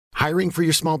Hiring for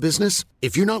your small business?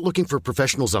 If you're not looking for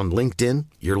professionals on LinkedIn,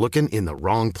 you're looking in the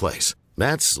wrong place.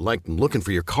 That's like looking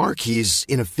for your car keys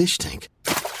in a fish tank.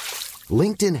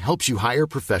 LinkedIn helps you hire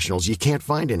professionals you can't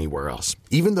find anywhere else,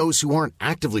 even those who aren't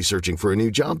actively searching for a new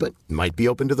job but might be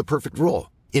open to the perfect role.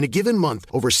 In a given month,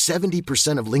 over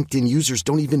 70% of LinkedIn users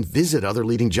don't even visit other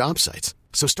leading job sites.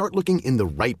 So start looking in the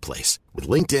right place. With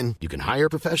LinkedIn, you can hire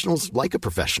professionals like a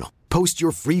professional. Post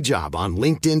your free job on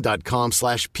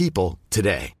linkedin.com/people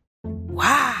today.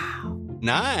 Wow.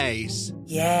 Nice.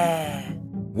 Yeah.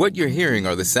 What you're hearing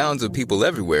are the sounds of people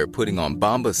everywhere putting on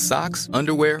Bombas socks,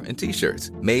 underwear, and T-shirts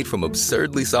made from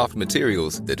absurdly soft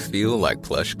materials that feel like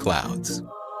plush clouds.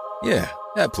 Yeah,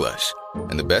 that plush.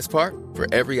 And the best part? For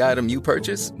every item you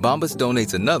purchase, Bombas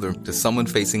donates another to someone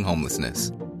facing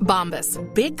homelessness. Bombas.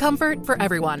 Big comfort for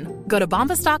everyone. Go to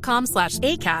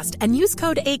bombas.com/ACAST and use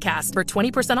code ACAST for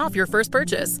 20% off your first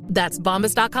purchase. That's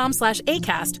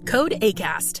bombas.com/ACAST. Code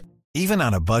ACAST. Even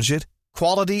on a budget,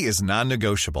 quality is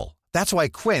non-negotiable. That's why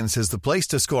Quince is the place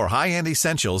to score high-end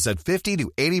essentials at 50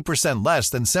 to 80% less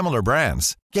than similar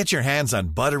brands. Get your hands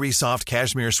on buttery soft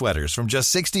cashmere sweaters from just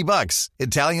 $60,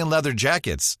 Italian leather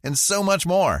jackets, and so much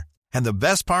more. And the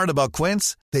best part about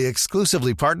Quince, they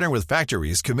exclusively partner with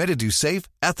factories committed to safe,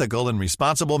 ethical, and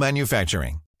responsible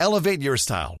manufacturing. Elevate your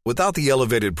style without the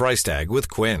elevated price tag with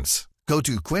Quince. Go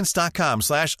to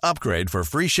quince.com/upgrade for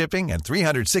free shipping and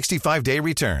 365-day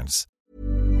returns.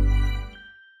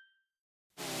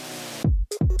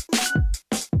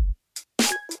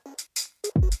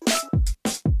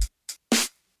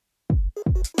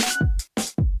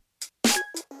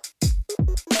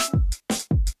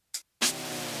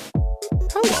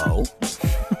 Hello.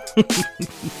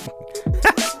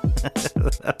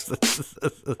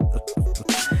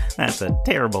 That's a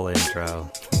terrible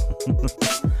intro.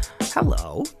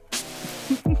 Hello.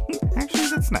 Actually,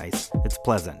 that's nice. It's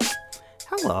pleasant.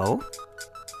 Hello.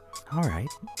 All right.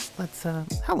 Let's,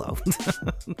 hello.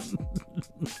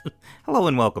 Hello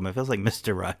and welcome. It feels like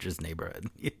Mr. Rogers' Neighborhood.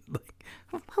 Like,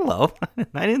 hello.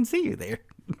 I didn't see you there.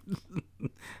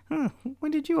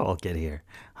 When did you all get here?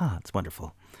 It's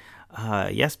wonderful.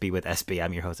 Yesby with SB.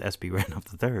 I'm your host, SB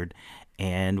Randolph III,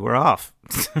 and we're off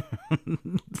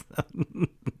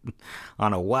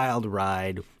on a wild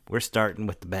ride. We're starting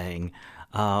with the bang.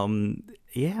 So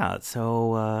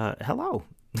hello.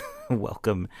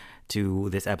 Welcome to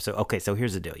this episode. Okay, so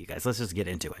here's the deal, you guys. Let's just get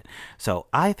into it. So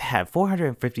I've had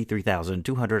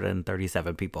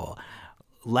 453,237 people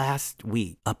last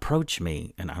week approach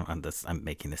me, and I'm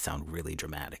making this sound really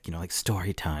dramatic, like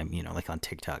story time, like on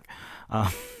TikTok.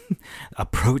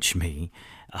 Approach me,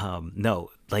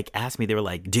 ask me. They were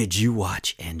like, "Did you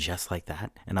watch And Just Like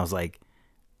That?" And I was like,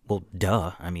 "Well,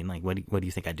 duh. I mean, like, what do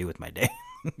you think I do with my day?"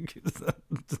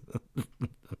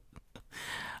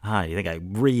 You think I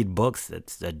read books?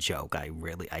 That's a joke. I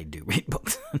do read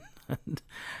books,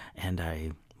 and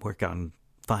I work on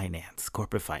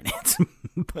corporate finance.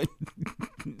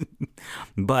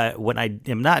 but when I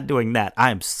am not doing that,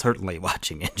 I'm certainly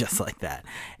watching it just like that.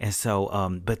 And so,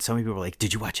 but so many people were like,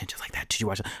 "Did you watch it just like that? Did you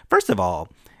watch it?" First of all,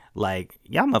 like,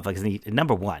 y'all motherfuckers need,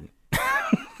 number one,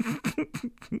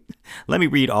 let me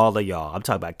read all of y'all. I'm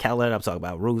talking about Kellen. I'm talking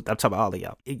about Ruth. I'm talking about all of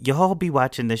y'all. Y'all be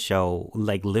watching this show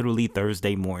like literally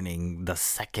Thursday morning, the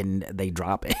second they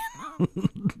drop it.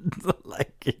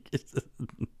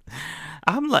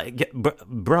 I'm like,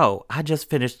 bro, I just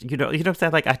finished, you know what I'm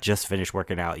saying? Like, I just finished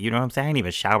working out. You know what I'm saying? I ain't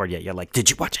even showered yet. You're like, "Did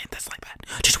you watch it just like that?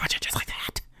 Did you watch it just like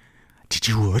that? Did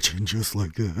you watch it just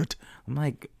like that?" I'm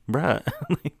like, bruh,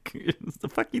 like, what the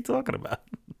fuck you talking about?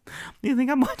 You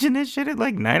think I'm watching this shit at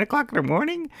like 9 o'clock in the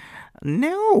morning?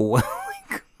 No.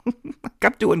 like,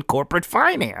 I'm doing corporate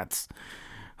finance.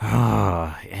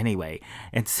 Anyway,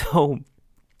 and so,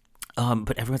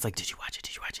 but everyone's like, "Did you watch it?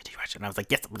 Did you watch it? Did you watch it?" And I was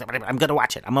like, "Yes, I'm gonna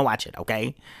watch it. I'm gonna watch it,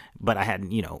 okay?" But I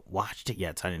hadn't, watched it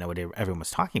yet, so I didn't know what everyone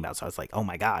was talking about. So I was like, "Oh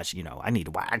my gosh,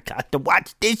 I got to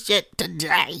watch this shit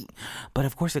today." But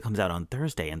of course, it comes out on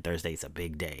Thursday, and Thursday's a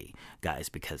big day, guys,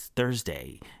 because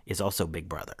Thursday is also Big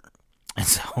Brother. And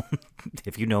so,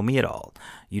 if you know me at all,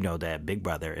 you know that Big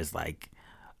Brother is like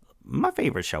my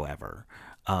favorite show ever.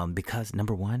 Because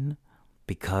number one,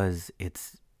 because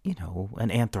it's,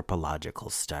 an anthropological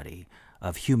study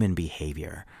of human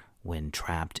behavior when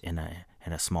trapped in a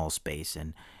small space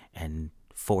and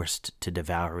forced to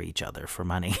devour each other for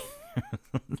money.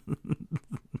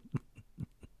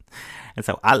 And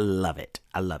so I love it.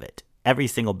 Every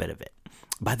single bit of it.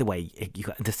 By the way, you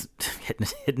got this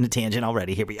hitting a tangent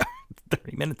already. Here we are,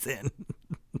 30 minutes in.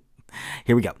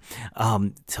 Here we go.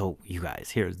 So you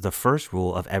guys, here's the first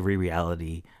rule of every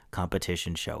reality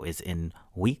competition show is in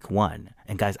week 1.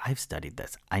 And guys, I've studied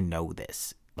this. I know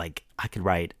this. Like, I could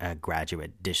write a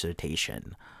graduate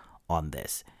dissertation on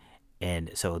this.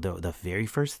 And so the very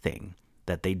first thing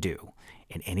that they do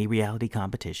in any reality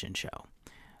competition show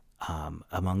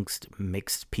amongst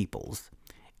mixed peoples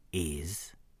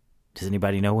is, does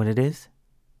anybody know what it is?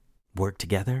 Work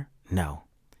together? No.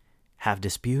 Have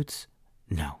disputes?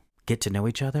 No. Get to know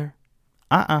each other?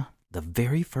 The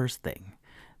very first thing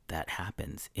that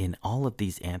happens in all of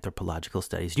these anthropological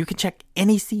studies, you can check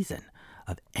any season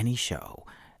of any show,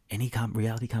 any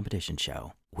reality competition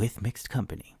show with mixed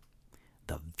company.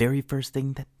 The very first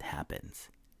thing that happens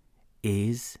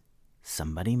is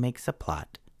somebody makes a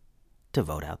plot to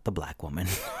vote out the black woman.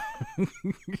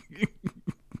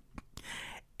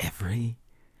 Every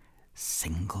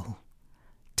single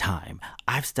time.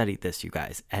 I've studied this, you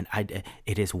guys, and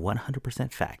it is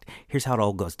 100% fact. Here's how it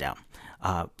all goes down.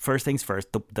 First things first,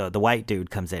 the white dude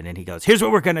comes in and he goes, here's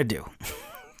what we're going to do.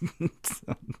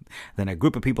 So, then a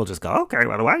group of people just go, okay,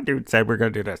 well, the white dude said we're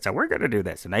going to do this, so we're going to do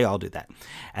this. And they all do that.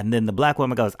 And then the black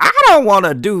woman goes, I don't want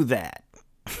to do that.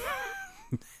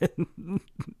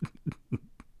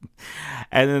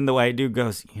 And then the white dude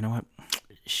goes, you know what?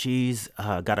 She's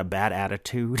got a bad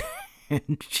attitude.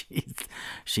 And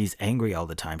she's angry all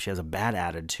the time. She has a bad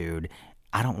attitude.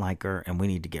 I don't like her, and we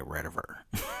need to get rid of her.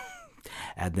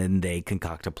 And then they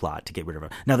concoct a plot to get rid of her.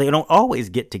 Now, they don't always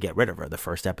get to get rid of her the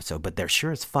first episode, but they're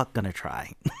sure as fuck gonna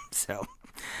try. So,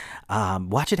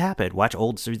 watch it happen. Watch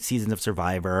old seasons of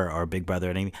Survivor or Big Brother.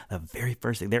 And the very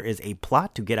first thing, there is a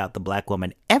plot to get out the black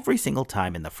woman every single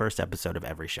time in the first episode of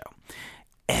every show.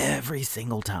 Every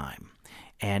single time.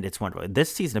 And it's wonderful.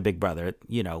 This season of Big Brother,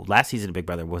 last season of Big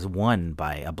Brother was won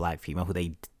by a black female who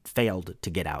they failed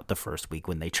to get out the first week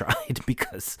when they tried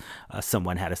because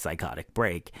someone had a psychotic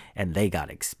break and they got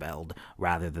expelled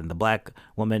rather than the black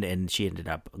woman. And she ended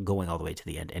up going all the way to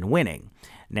the end and winning.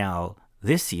 Now,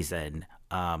 this season,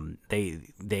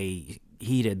 they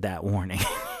heeded that warning.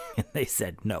 And they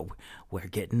said, no, we're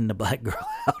getting the black girl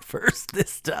out first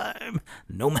this time,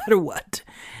 no matter what.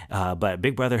 But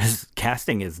Big Brother's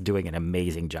casting is doing an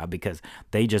amazing job because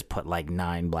they just put like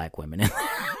 9 black women in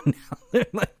there.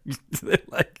 they're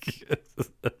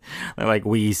like,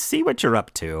 we see what you're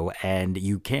up to, and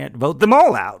you can't vote them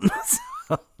all out.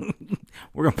 So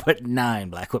we're going to put 9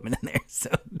 black women in there.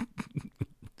 So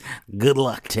good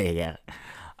luck to you.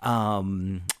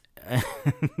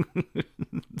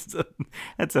 So,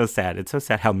 that's so sad. It's so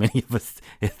sad how many of us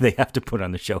they have to put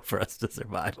on the show for us to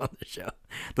survive on the show.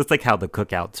 That's like how the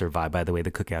Cookout survived. By the way,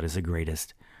 the Cookout is the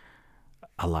greatest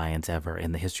alliance ever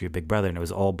in the history of Big Brother, and it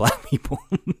was all black people.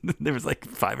 There was like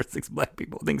 5 or 6 black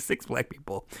people, I think 6 black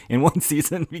people in one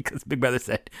season because Big Brother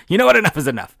said, you know what, enough is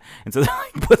enough. And so they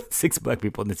put 6 black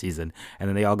people in the season, and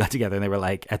then they all got together and they were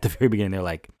like, at the very beginning, they're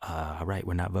like, all right,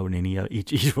 we're not voting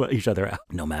each other out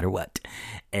no matter what.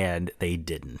 And they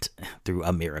didn't, through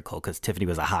a miracle, because Tiffany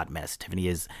was a hot mess. Tiffany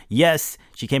is, yes,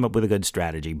 she came up with a good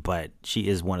strategy, but she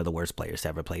is one of the worst players to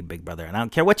ever play Big Brother, and I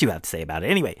don't care what you have to say about it.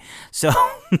 Anyway, so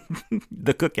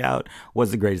the Cookout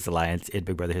was the greatest alliance in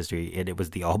Big Brother history, and it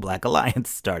was the all-black alliance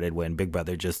started when Big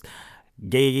Brother just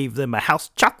gave them a house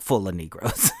chock full of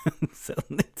Negroes. So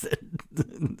they said,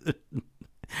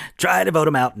 try to vote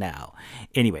them out now.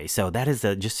 Anyway, so that is,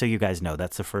 just so you guys know,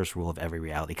 that's the first rule of every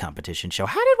reality competition show.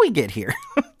 How did we get here?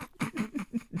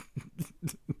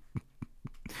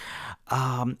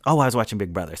 I was watching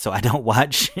Big Brother, so I don't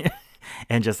watch...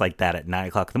 And just like that at 9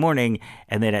 o'clock in the morning,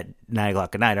 and then at 9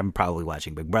 o'clock at night, I'm probably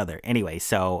watching Big Brother. Anyway,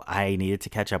 so I needed to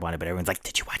catch up on it, but everyone's like,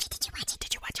 did you watch it? Did you watch it?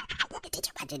 Did you watch it? Did you watch it? Did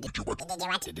you watch it? Did you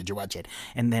watch it? Did you watch it?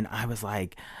 And then I was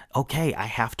like, okay, I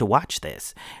have to watch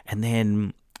this.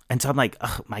 And so I'm like,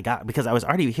 oh my God, because I was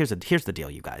already, here's the deal,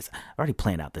 you guys. I already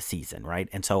planned out the season, right?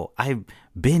 And so I've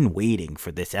been waiting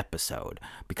for this episode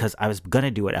because I was going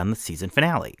to do it on the season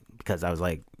finale because I was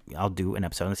like, I'll do an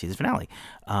episode on the season finale.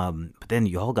 But then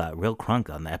you all got real crunk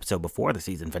on the episode before the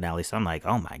season finale. So I'm like,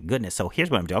 oh my goodness. So here's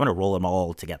what I'm doing. I'm going to roll them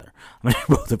all together. I'm going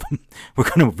to roll them. We're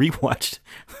going to rewatch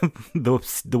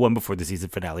the one before the season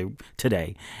finale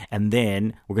today. And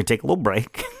then we're going to take a little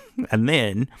break. And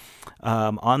then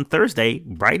on Thursday,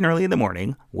 bright and early in the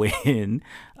morning, when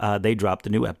they drop the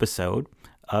new episode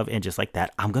of And Just Like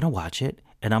That, I'm going to watch it.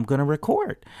 And I'm going to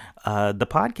record the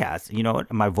podcast. You know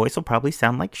what? My voice will probably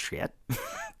sound like shit.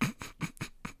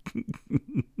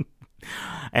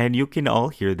 And you can all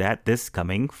hear that this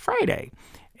coming Friday.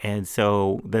 And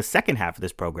so the second half of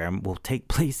this program will take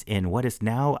place in what is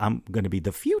now going to be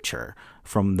the future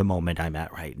from the moment I'm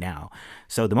at right now.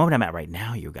 So the moment I'm at right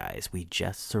now, you guys, we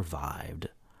just survived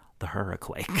the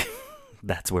hurricane.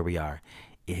 That's where we are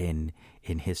in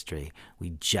history.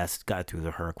 We just got through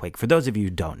the hurricane. For those of you who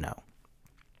don't know,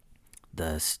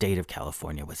 the state of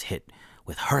California was hit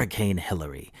with Hurricane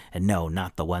Hillary. And no,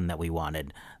 not the one that we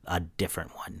wanted, a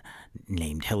different one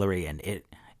named Hillary. And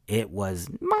it was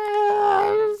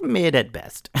mid at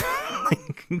best.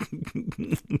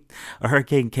 A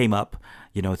hurricane came up,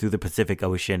 through the Pacific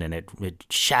Ocean, and it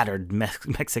shattered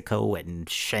Mexico and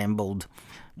shambled,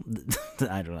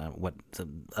 I don't know what,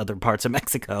 some other parts of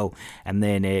Mexico. And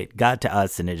then it got to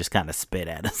us and it just kind of spit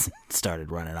at us and started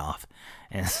running off.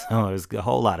 And so it was a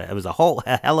hell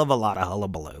of a lot of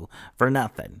hullabaloo for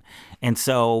nothing. And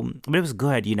so, but it was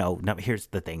good, Now, here's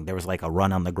the thing. There was like a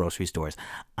run on the grocery stores.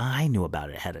 I knew about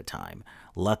it ahead of time,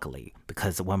 luckily,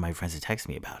 because one of my friends had texted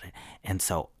me about it. And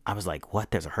so I was like,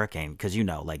 what? There's a hurricane? Because,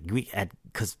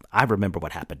 because I remember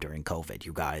what happened during COVID,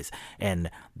 you guys.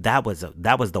 And that was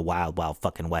the wild, wild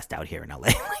fucking West out here in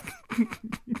LA.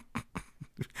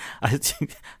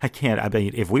 I can't. I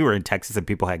mean, if we were in Texas and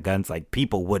people had guns, like,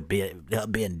 people would be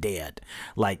been dead.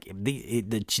 Like,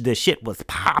 the shit was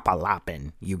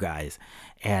pop-a-lopping, you guys.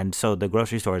 And so the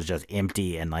grocery store is just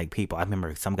empty, and like people. I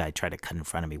remember some guy tried to cut in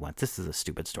front of me once. This is a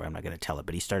stupid story. I'm not going to tell it,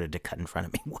 but he started to cut in front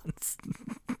of me once.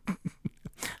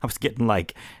 I was getting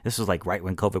this was like right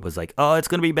when COVID was like, oh, it's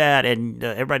going to be bad and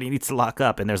everybody needs to lock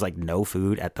up. And there's like no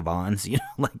food at the Vons, so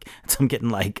I'm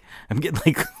getting well,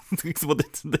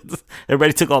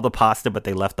 everybody took all the pasta, but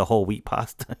they left the whole wheat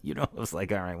pasta, I was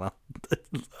like, all right, well.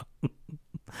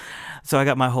 So I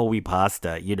got my whole wheat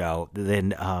pasta,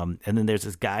 then, and then there's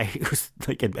this guy who's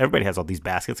like, everybody has all these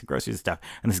baskets of groceries and stuff.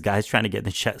 And this guy's trying to get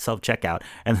the self-checkout.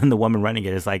 And then the woman running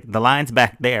it is like, the line's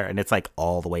back there. And it's like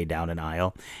all the way down an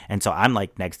aisle. And so I'm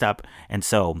like next up. And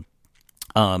so,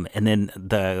 and then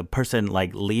the person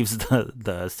like leaves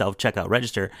the self-checkout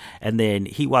register. And then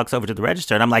he walks over to the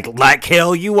register and I'm like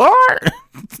hell you are.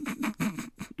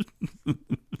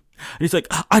 He's like,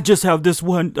 I just have this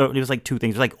one. It was like two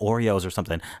things. It was like Oreos or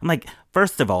something. I'm like,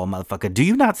 first of all, motherfucker, do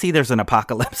you not see there's an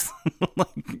apocalypse?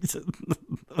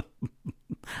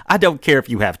 I don't care if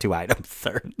you have two items,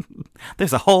 sir.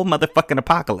 There's a whole motherfucking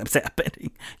apocalypse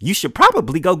happening. You should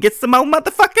probably go get some more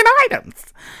motherfucking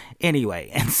items. Anyway,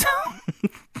 and so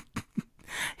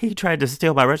he tried to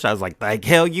steal my register. I was like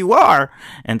hell you are.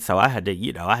 And so I had to,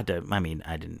 I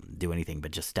didn't do anything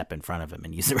but just step in front of him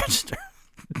and use the register.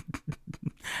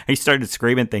 He started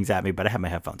screaming things at me, but I had my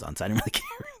headphones on, so I didn't really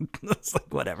care. I was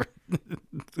like, whatever.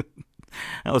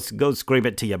 Go scream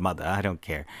it to your mother. I don't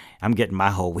care. I'm getting my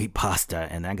whole wheat pasta,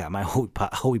 and I got my whole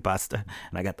wheat pasta,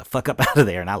 and I got the fuck up out of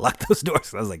there, and I locked those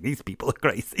doors. I was like, these people are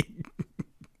crazy.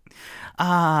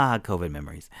 COVID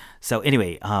memories. So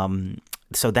anyway,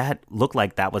 so that looked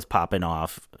like that was popping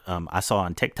off. I saw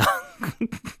on TikTok.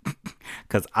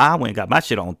 Because I went and got my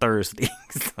shit on Thursday.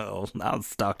 So I was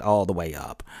stocked all the way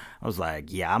up. I was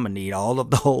like, yeah, I'm going to need all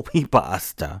of the whole wheat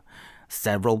pasta,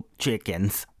 several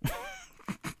chickens,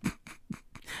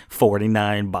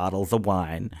 49 bottles of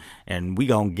wine, and we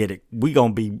going to get it. We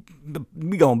going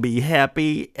to be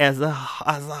happy as a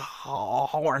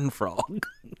horn frog.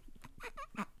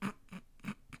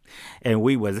 And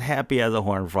we was happy as a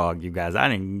horn frog, you guys. I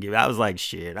was like,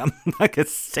 shit, I could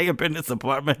stay up in this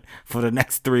apartment for the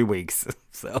next 3 weeks.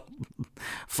 So,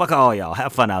 fuck all y'all.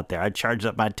 Have fun out there. I charged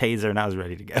up my taser and I was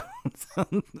ready to go.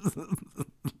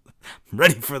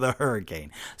 Ready for the hurricane.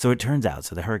 So it turns out,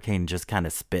 the hurricane just kind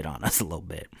of spit on us a little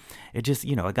bit. It just,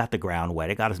 it got the ground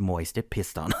wet. It got us moist. It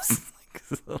pissed on us.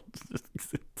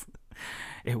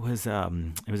 It was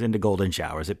into golden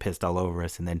showers. It pissed all over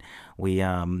us. And then we,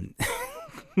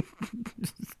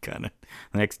 kind of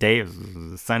the next day it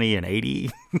was sunny and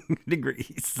 80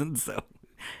 degrees, and so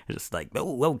it's just like,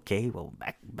 oh, okay, well,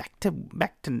 back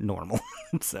to normal.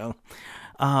 So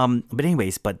but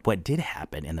anyways, but what did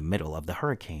happen in the middle of the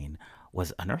hurricane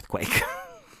was an earthquake.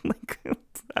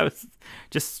 I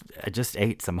just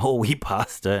ate some whole wheat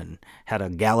pasta and had a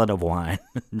gallon of wine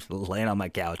laying on my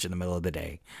couch in the middle of the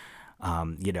day.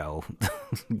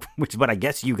 Which is what I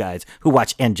guess you guys who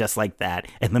watch And Just Like That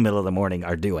in the middle of the morning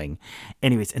are doing.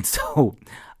 Anyways, and so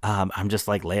I'm just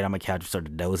like laying on my couch, sort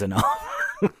of dozing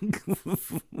off.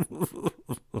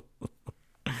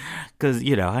 Because, I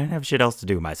didn't have shit else to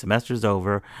do. My semester's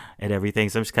over and everything,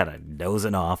 so I'm just kind of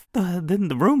dozing off. Then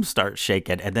the room starts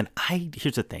shaking, and then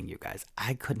here's the thing, you guys.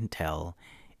 I couldn't tell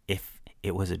if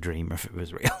it was a dream or if it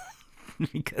was real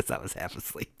because I was half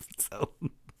asleep, so...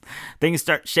 Things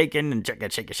start shaking and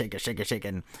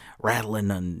shaking, rattling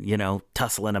and,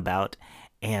 tussling about.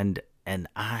 And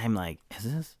I'm like,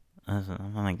 is this?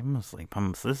 I'm like, I'm asleep.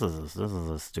 This is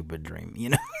a stupid dream,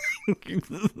 It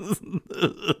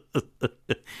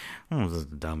was a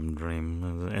dumb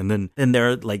dream. And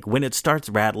there, like, when it starts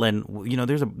rattling,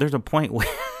 there's a point where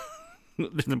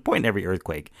there's a point in every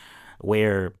earthquake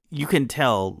where you can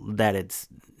tell that it's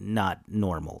not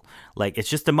normal. Like, it's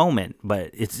just a moment,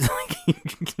 but it's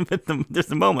like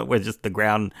there's a moment where just the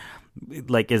ground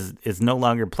like is no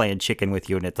longer playing chicken with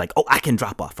you, and it's like, oh, I can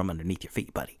drop off from underneath your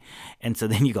feet, buddy. And so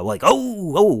then you go like,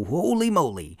 oh, holy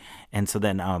moly. And so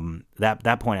then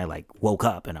that point I like woke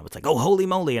up and I was like, oh, holy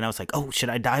moly. And I was like, oh, should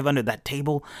I dive under that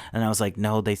table? And I was like,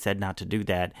 no, they said not to do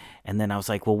that. And then I was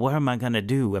like, well, what am I gonna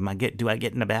do? Do I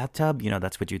get in a bathtub?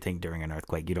 That's what you think during an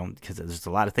earthquake. You don't, because there's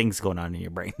a lot of things going on in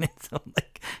your brain. And so I'm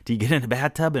like, do you get in a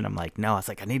bathtub? And I'm like, no. I was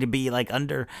like, I need to be like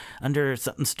under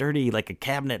something sturdy, like a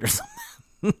cabinet or something.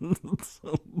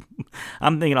 So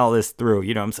I'm thinking all this through,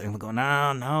 what I'm saying? I'm going,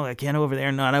 no, I can't over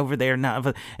there, not over there, not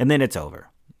over. And then it's over.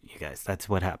 You guys, that's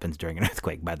what happens during an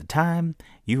earthquake. By the time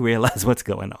you realize what's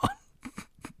going on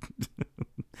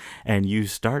and you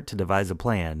start to devise a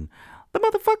plan, the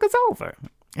motherfucker's over.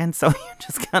 And so you're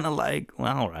just kind of like,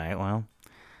 well, all right, all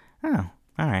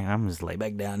right, I'm just lay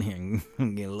back down here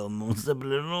and get a little more sip, a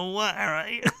little wine,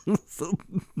 right?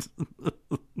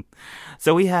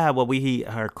 So we have what we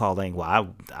are calling,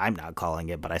 well, I'm not calling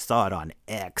it, but I saw it on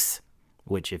X,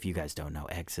 which if you guys don't know,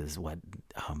 X is what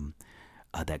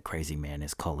that crazy man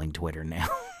is calling Twitter now.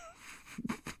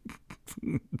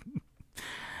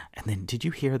 And then did you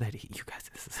hear that you guys,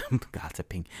 this is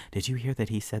gossiping, did you hear that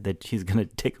he said that he's going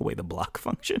to take away the block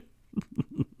function?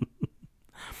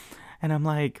 And I'm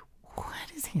like,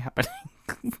 what is happening?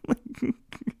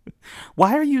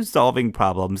 Why are you solving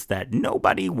problems that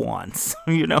nobody wants?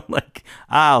 Like,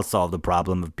 I'll solve the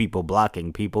problem of people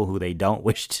blocking people who they don't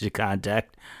wish to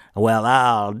contact. Well,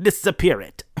 I'll disappear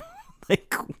it.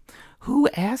 Like, who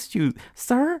asked you,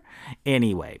 sir?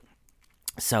 Anyway,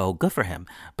 so good for him.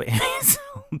 But anyways,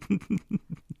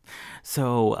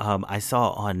 so I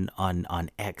saw on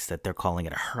X that they're calling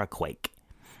it a hurricane.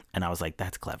 And I was like,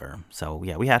 that's clever. So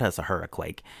yeah, we had us a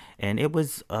hurricane, and it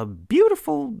was a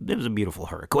beautiful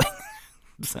hurricane.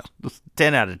 So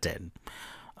 10 out of 10.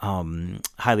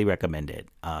 Highly recommend it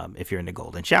if you're into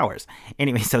golden showers.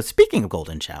 Anyway, so speaking of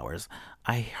golden showers,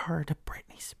 I heard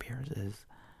Britney Spears is...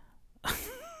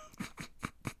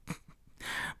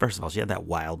 First of all, she had that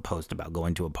wild post about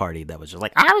going to a party that was just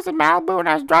like, I was in Malibu and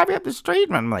I was driving up the street.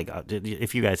 And I'm like, oh,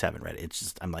 if you guys haven't read it, it's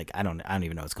just, I'm like, I don't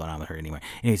even know what's going on with her anyway.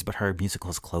 Anyways, but her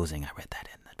musical's closing. I read that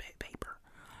in the paper.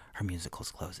 Her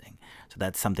musical's closing. So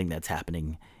that's something that's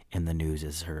happening in the news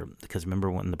is her, because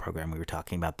remember when the program we were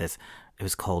talking about this, it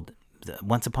was called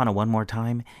Once Upon a One More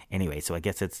Time. Anyway, so I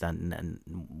guess it's done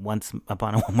Once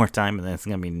Upon a One More Time, and then it's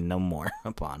going to be No More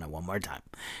Upon a One More Time.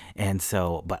 And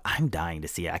so, but I'm dying to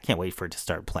see it. I can't wait for it to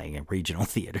start playing in regional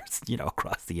theaters,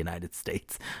 across the United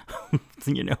States,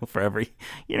 for every,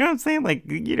 what I'm saying? Like,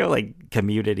 like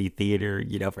community theater,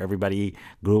 for everybody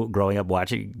growing up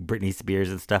watching Britney Spears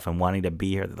and stuff and wanting to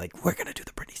be here. They're like, we're going to do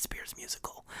the Britney Spears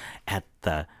musical at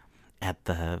the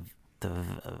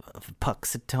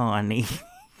Puxatawny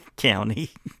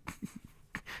County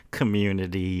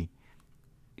Community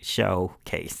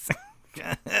Showcase.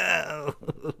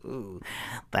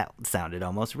 That sounded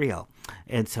almost real.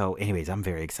 And so anyways, I'm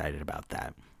very excited about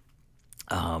that.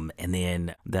 And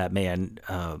then that man,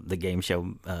 the game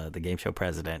show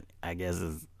president, I guess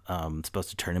is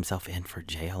supposed to turn himself in for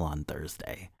jail on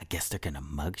Thursday. I guess they're gonna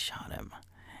mugshot him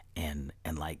and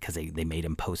like, because they made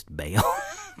him post bail.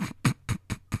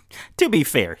 To be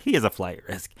fair, he is a flight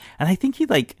risk. And I think he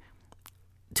like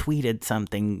tweeted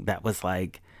something that was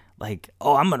like,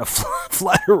 oh, I'm going to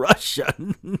fly to Russia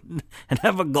and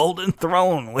have a golden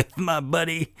throne with my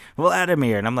buddy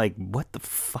Vladimir. And I'm like, what the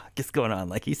fuck is going on?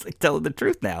 Like, he's like telling the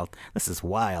truth now. This is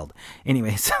wild.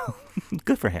 Anyway, so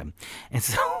good for him. And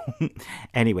so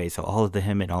anyway, so all of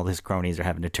him and all his cronies are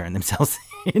having to turn themselves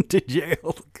into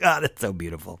jail. God, it's so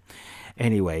beautiful.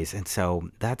 Anyways, and so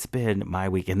that's been my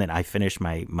week. And then I finished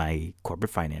my corporate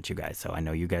finance, you guys. So I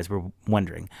know you guys were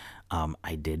wondering.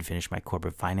 I did finish my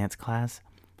corporate finance class,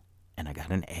 and I got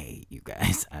an A, you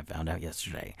guys. I found out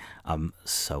yesterday. I'm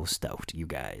so stoked, you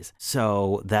guys.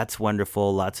 So that's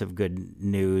wonderful. Lots of good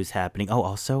news happening. Oh,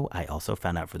 also, I also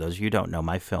found out, for those of you who don't know,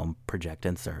 my film, Project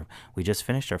and Serve, we just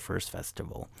finished our first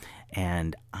festival,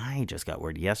 and I just got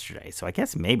word yesterday. So I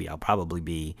guess maybe I'll probably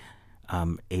be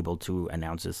able to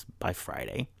announce this by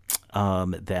Friday,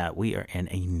 that we are in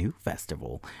a new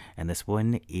festival, and this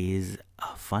one is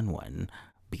a fun one.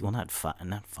 Well, not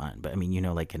fun, but I mean,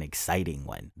 like an exciting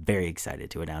one. Very excited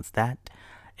to announce that,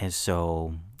 and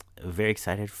so very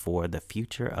excited for the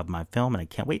future of my film, and I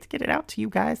can't wait to get it out to you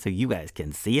guys so you guys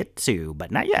can see it too, but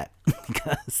not yet,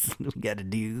 because we got to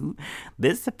do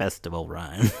this festival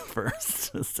run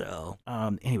first. So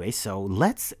anyway, so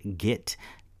let's get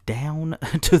down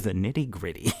to the nitty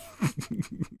gritty.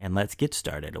 And let's get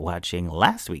started watching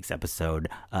last week's episode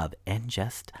of And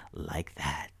Just Like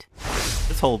That.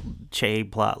 This whole Che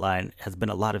plotline has been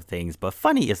a lot of things, but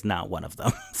funny is not one of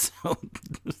them. So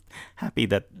just happy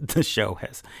that the show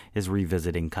is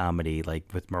revisiting comedy,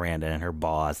 like with Miranda and her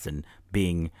boss, and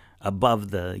being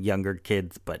above the younger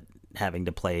kids, but having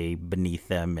to play beneath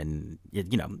them. And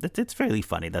it's fairly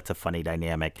funny. That's a funny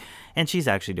dynamic, and she's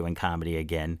actually doing comedy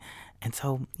again. And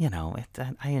so,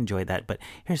 I enjoy that. But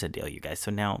here's the deal, you guys. So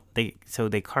now they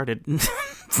carded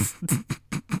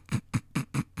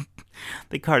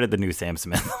they carded the new Sam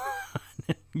Smith.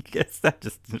 You guys, that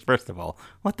just, first of all,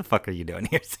 what the fuck are you doing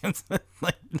here, Sam Smith?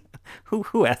 Like,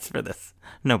 who asked for this?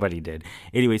 Nobody did.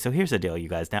 Anyway, so here's the deal, you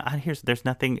guys. Now, there's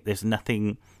nothing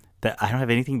that I don't have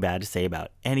anything bad to say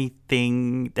about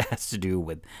anything that has to do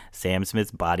with Sam Smith's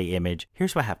body image.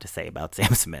 Here's what I have to say about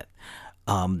Sam Smith.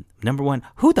 Number one,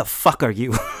 who the fuck are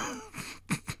you?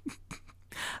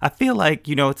 I feel like,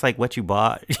 it's like what you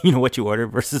bought, what you ordered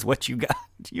versus what you got.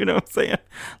 You know what I'm saying?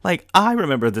 Like, I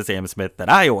remember the Sam Smith that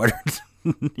I ordered.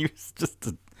 He was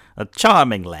just a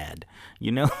charming lad,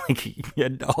 like he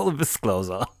had all of his clothes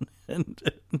on.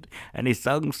 And he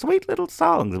sung sweet little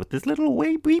songs with this little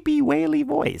weepy, waily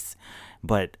voice.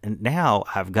 But now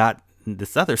I've got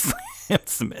this other Sam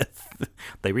Smith.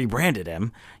 They rebranded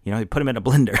him. They put him in a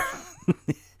blender.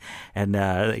 And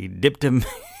they dipped him.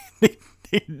 They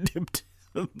dipped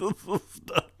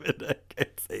stuff in. I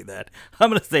can't say that. I'm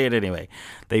going to say it anyway.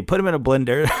 They put him in a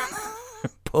blender,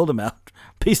 pulled him out,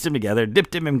 pieced him together,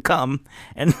 dipped him in cum,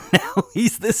 and now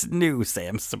he's this new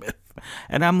Sam Smith.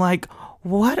 And I'm like,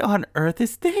 what on earth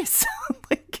is this?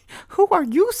 Like, who are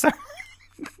you, sir?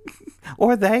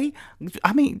 Or they?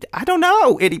 I mean, I don't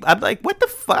know. I'm like, what the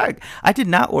fuck? I did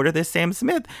not order this Sam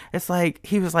Smith. It's like,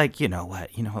 he was like, you know what?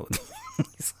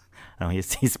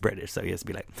 He's British, so he has to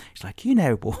be like, he's like, you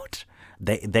know what?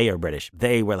 They are British.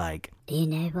 They were like, you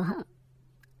know what?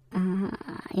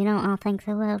 I think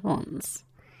there were once.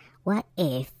 What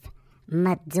if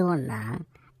Madonna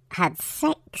had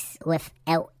sex with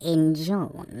Elton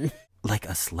John? Like a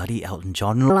slutty Elton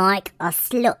John? Like a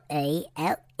slutty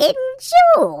Elton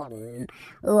John.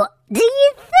 What do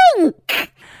you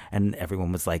think? And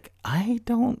everyone was like, I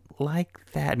don't like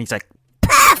that. And he's like,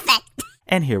 perfect.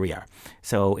 And here we are.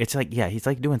 So it's like, yeah, he's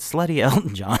like doing slutty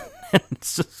Elton John.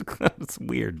 It's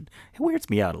weird. It weirds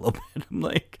me out a little bit. I'm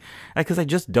like, because I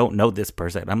just don't know this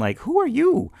person. I'm like, who are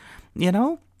you?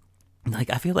 Like,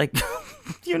 I feel like,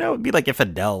 it'd be like if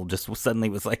Adele just suddenly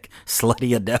was like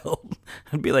slutty Adele.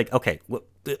 I'd be like, okay, well,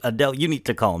 Adele, you need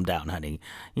to calm down, honey.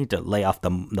 You need to lay off the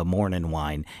morning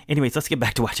wine. Anyways, let's get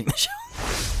back to watching the show.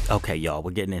 Okay, y'all,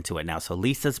 we're getting into it now. So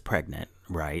Lisa's pregnant,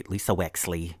 right? Lisa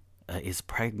Wexley is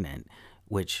pregnant,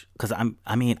 which, because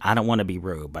I don't want to be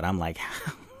rude, but I'm like,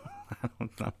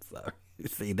 I'm sorry.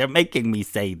 See, they're making me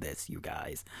say this, you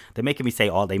guys. They're making me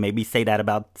say they made me say that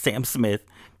about Sam Smith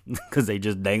because they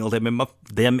just dangled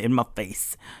them in my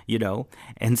face,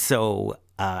 And so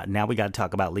now we got to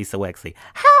talk about Lisa Wexley.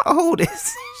 How old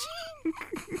is she?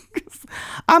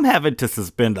 I'm having to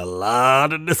suspend a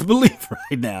lot of disbelief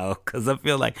right now because I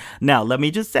feel like, now let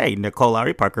me just say, Nicole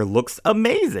Ari Parker looks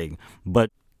amazing, but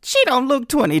she don't look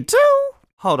 22.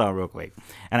 Hold on real quick.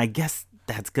 And I guess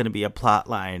that's going to be a plot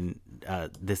line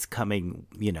this coming,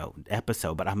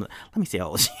 episode. But let me see how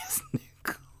old she is.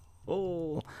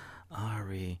 Nicole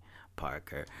Ari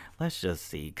Parker. Let's just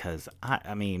see, because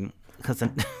because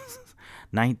in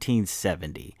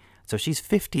 1970. So she's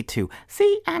 52.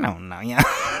 See, I don't know. Yeah.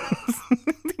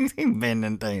 He's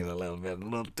bending things a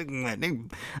little too much.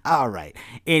 All right.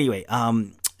 Anyway,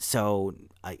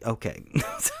 okay.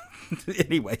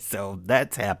 Anyway, so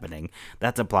that's happening.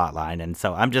 That's a plot line. And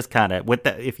so I'm just kind of, with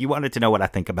that, if you wanted to know what I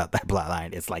think about that plot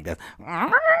line, it's like this.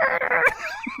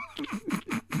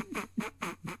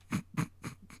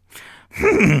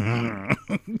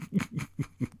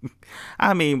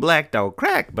 I mean, black don't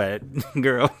crack, but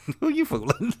girl, who you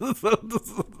fooling?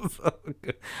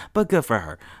 But good for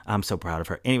her. I'm so proud of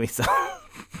her. Anyway, so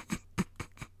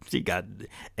she got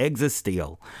eggs of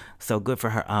steel. So good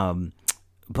for her.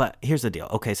 But here's the deal.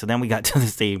 Okay, so then we got to the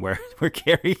scene where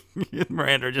Carrie and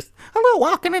Miranda are just a little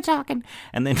walking and talking.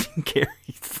 And then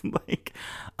Carrie's like,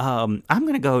 I'm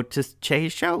going to go to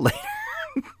Che's show later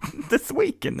this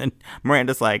week. And then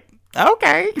Miranda's like,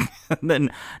 okay. And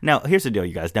then, now, here's the deal,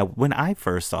 you guys. Now, when I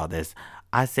first saw this,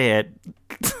 I said,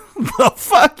 the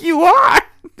fuck you are?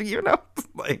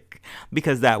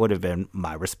 Because that would have been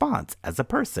my response as a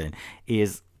person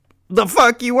is, the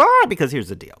fuck you are? Because here's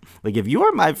the deal. If you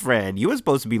are my friend, you are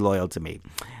supposed to be loyal to me.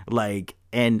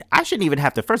 And I shouldn't even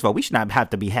have to, first of all, we should not have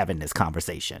to be having this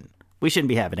conversation. We shouldn't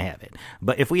be having to have it.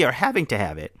 But if we are having to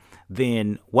have it,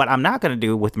 then what I'm not going to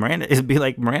do with Miranda is be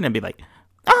like Miranda and be like,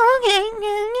 oh,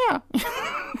 okay,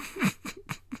 yeah.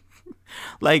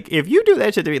 Like, if you do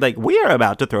that shit to me, like, we are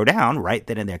about to throw down right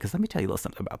then and there. Because let me tell you a little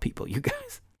something about people, you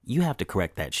guys. You have to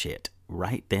correct that shit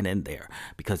right then and there.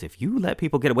 Because if you let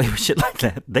people get away with shit like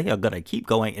that, they are going to keep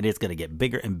going, and it's going to get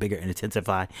bigger and bigger and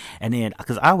intensify. And then,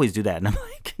 because I always do that, and I'm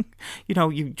like,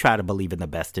 you try to believe in the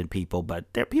best in people,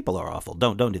 but people are awful.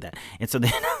 Don't do that. And so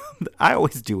then I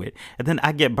always do it. And then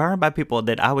I get burned by people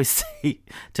that I always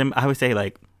say,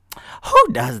 like,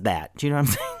 who does that? Do you know what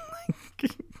I'm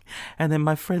saying? And then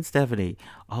my friend Stephanie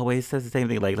always says the same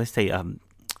thing. Like, let's say,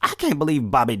 I can't believe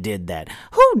Bobby did that.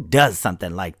 Who does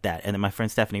something like that? And then my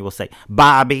friend Stephanie will say,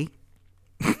 Bobby.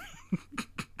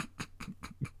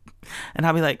 And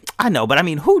I'll be like, I know, but I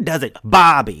mean, who does it?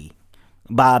 Bobby.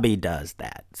 Bobby does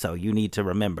that. So you need to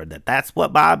remember that that's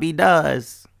what Bobby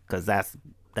does, because that's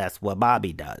what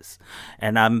Bobby does.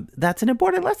 And that's an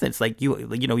important lesson. It's like, you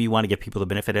want to give people the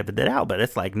benefit of the doubt, but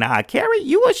it's like, nah, Carrie,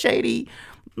 you a shady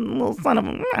little son of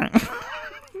a...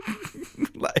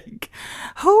 Like,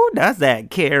 who does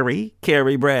that? Carrie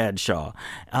Bradshaw.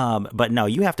 But no,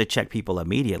 you have to check people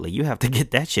immediately. You have to get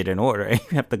that shit in order. And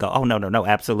you have to go, oh, no,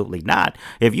 absolutely not.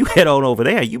 If you head on over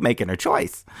there, you making a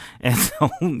choice. And so,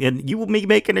 and you will be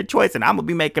making a choice, and I'm going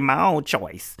to be making my own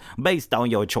choice based on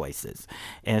your choices.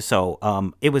 And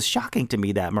so, it was shocking to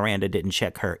me that Miranda didn't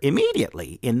check her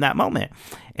immediately in that moment.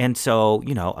 And so,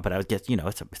 but I guess,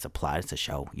 it's a plot, it's a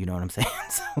show. You know what I'm saying?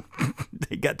 So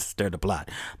they got to stir the plot.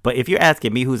 But if you're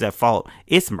asking me who's at fault,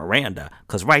 it's Miranda.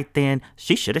 Because right then,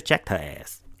 she should have checked her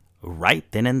ass. Right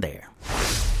then and there.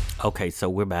 Okay, so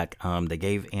we're back. They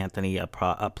gave Anthony a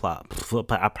plot.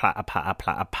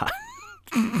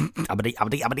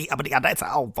 That's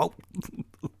all, folks.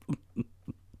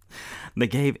 They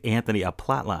gave Anthony a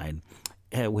plot line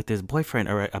with his boyfriend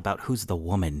about who's the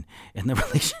woman in the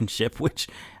relationship, which,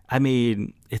 I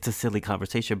mean, it's a silly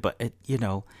conversation, but,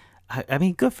 I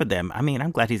mean, good for them. I mean,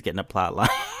 I'm glad he's getting a plot line.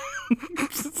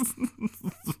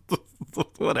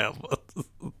 Whatever.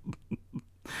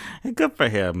 Good for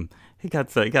him. He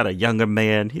got a younger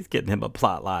man. He's getting him a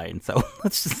plot line. So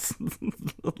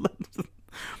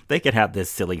they could have this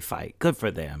silly fight. Good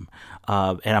for them.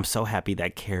 And I'm so happy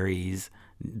that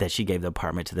that she gave the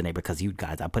apartment to the neighbor, because you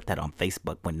guys, I put that on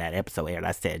Facebook when that episode aired.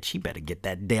 I said she better get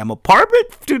that damn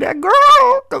apartment to that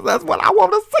girl, because that's what I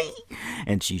want to see.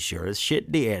 And she sure as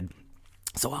shit did.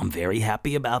 So I'm very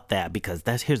happy about that, because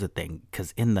here's the thing,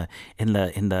 because in the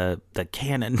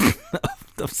canon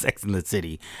of Sex and the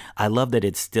City, I love that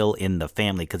it's still in the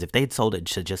family, because if they'd sold it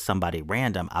to just somebody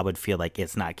random, I would feel like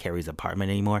it's not Carrie's apartment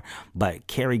anymore. But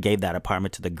Carrie gave that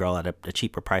apartment to the girl at a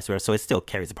cheaper price, so it's still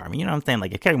Carrie's apartment. You know what I'm saying?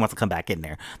 Like, if Carrie wants to come back in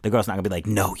there, the girl's not gonna be like,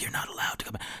 no, you're not allowed to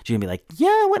come back. She's gonna be like,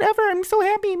 yeah, whatever, I'm so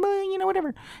happy, but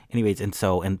whatever. Anyways,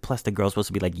 and plus the girl's supposed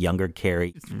to be like younger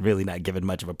Carrie. It's really not given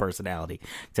much of a personality,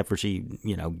 except for she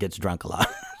gets drunk a lot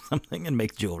or something and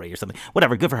makes jewelry or something.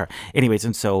 Whatever, good for her. Anyways,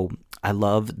 and so I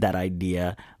love that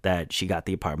idea that she got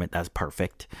the apartment. That's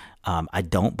perfect. I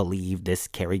don't believe this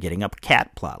Carrie getting a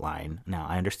cat plot line. Now,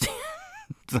 I understand.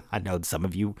 I know some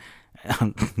of you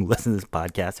who listen to this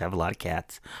podcast have a lot of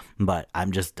cats, but I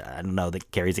don't know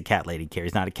that Carrie's a cat lady.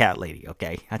 Carrie's not a cat lady,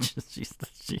 okay?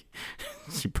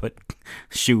 She put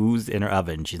shoes in her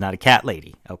oven. She's not a cat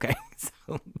lady, okay?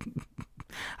 So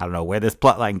I don't know where this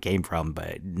plotline came from,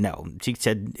 but no, she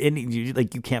said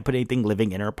you can't put anything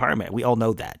living in her apartment. We all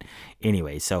know that.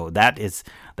 Anyway, so that's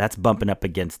bumping up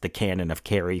against the canon of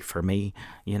Carrie for me,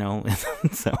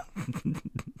 so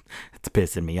it's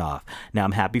pissing me off. Now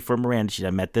I'm happy for Miranda.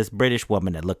 She met this British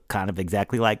woman that looked kind of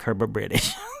exactly like her, but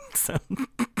British. So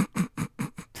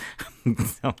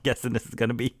I'm guessing this is going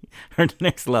to be her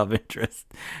next love interest.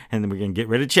 And then we're going to get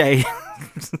rid of Che.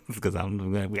 Because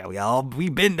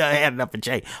we've been had enough of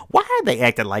Che. Why are they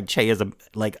acting like Che is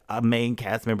a main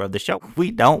cast member of the show?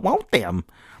 We don't want them.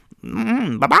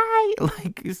 Bye-bye.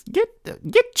 Like,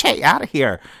 get Che out of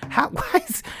here.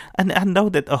 And I know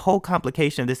that the whole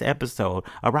complication of this episode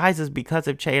arises because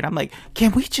of Che, and I'm like,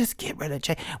 can we just get rid of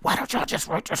Che? Why don't y'all just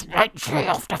write Che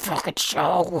off the fucking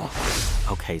show?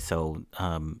 Okay, so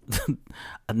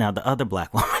now the other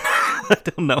black woman, I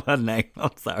don't know her name.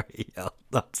 I'm sorry, yo.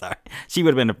 I'm sorry. She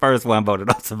would have been the first one voted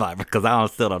on Survivor, because I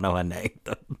still don't know her name.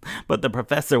 But the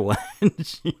professor one,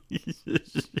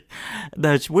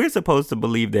 we're supposed to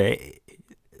believe that,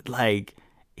 like,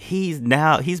 he's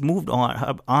moved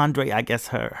on. Andre, I guess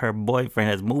her boyfriend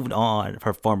has moved on.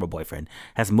 Her former boyfriend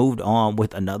has moved on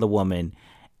with another woman,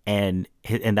 and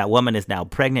that woman is now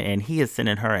pregnant, and he is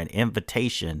sending her an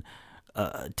invitation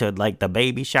to, like, the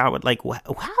baby shower. Like,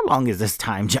 how long is this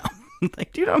time jump?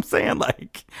 Like, do you know what I'm saying?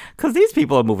 Like, because these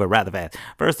people are moving rather fast.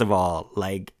 First of all,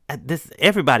 like,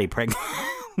 everybody pregnant.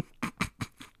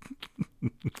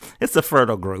 It's a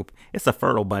fertile group. It's a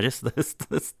fertile bunch. It's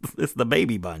the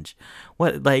baby bunch.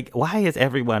 What, like, why is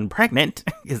everyone pregnant?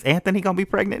 Is Anthony gonna be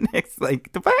pregnant next?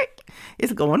 Like, the fuck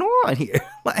is going on here?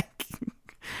 Like,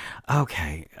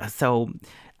 okay, so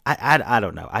I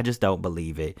don't know. I just don't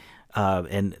believe it.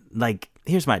 And like,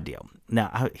 here's my deal.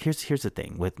 Now, here's the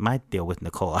thing with my deal with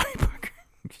Nicole Ari Parker.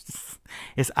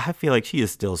 Is I feel like she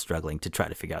is still struggling to try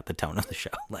to figure out the tone of the show.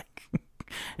 Like,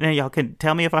 and y'all can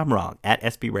tell me if I'm wrong at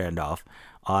SB Randolph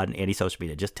on any social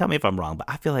media. Just tell me if I'm wrong. But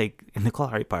I feel like Nicole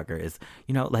Ari Parker is,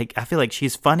 like, I feel like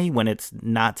she's funny when it's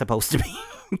not supposed to be.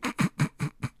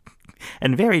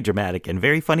 And very dramatic and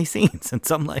very funny scenes. And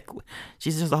so I'm like,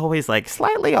 she's just always like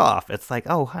slightly off. It's like,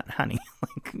 oh, honey.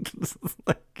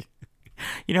 Like,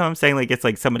 you know what I'm saying? Like, it's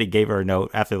like somebody gave her a note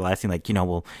after the last scene, like, you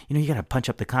got to punch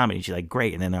up the comedy. And she's like,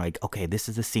 great. And then they're like, okay, this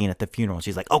is the scene at the funeral. And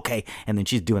she's like, okay. And then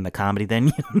she's doing the comedy then.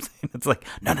 You know what I'm saying? It's like,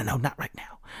 no, not right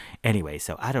now. Anyway,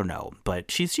 so I don't know.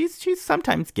 But she's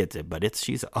sometimes gets it, but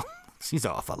she's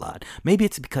off a lot. Maybe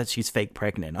it's because she's fake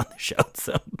pregnant on the show.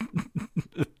 So,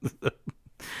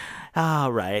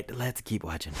 all right, let's keep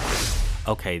watching.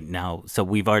 Okay, now, so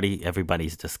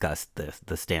everybody's discussed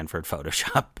the Stanford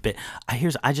Photoshop bit.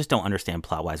 I just don't understand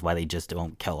plot-wise why they just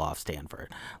don't kill off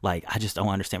Stanford. Like, I just don't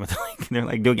understand what they're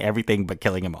like doing everything but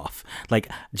killing him off. Like,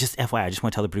 just FYI, I just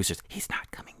want to tell the producers, he's not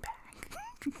coming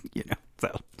back.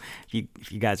 So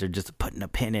if you guys are just putting a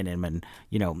pin in him and,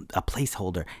 a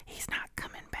placeholder, he's not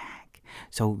coming back.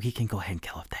 So he can go ahead and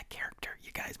kill off that character,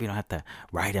 you guys. We don't have to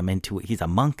write him into it. He's a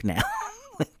monk now.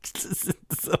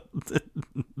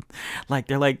 Like,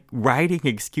 they're like writing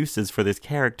excuses for this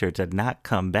character to not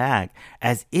come back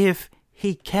as if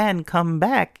he can come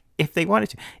back if they wanted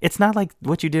to. It's not like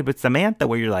what you did with Samantha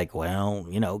where you're like, well,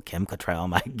 Kim Cattrall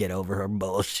might get over her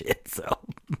bullshit, so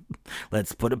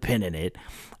let's put a pin in it.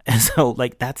 And so,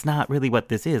 like, that's not really what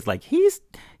this is. Like, he's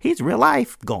real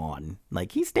life gone.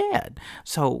 Like, he's dead.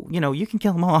 So, you can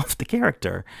kill him off, the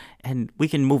character, and we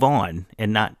can move on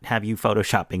and not have you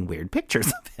photoshopping weird pictures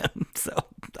of him. So,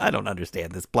 I don't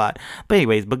understand this plot. But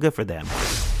anyways, but good for them.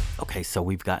 Okay, so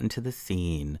we've gotten to the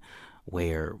scene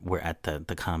where we're at the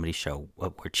comedy show,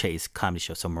 where Chase comedy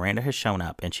show. So Miranda has shown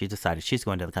up and she decided she's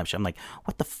going to the comedy show. I'm like,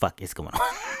 what the fuck is going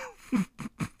on?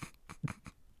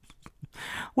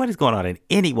 What is going on in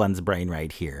anyone's brain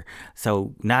right here?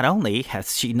 So not only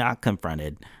has she not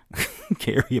confronted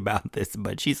Carrie about this,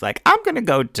 but she's like, I'm going to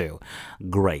go too.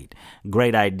 Great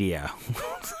idea.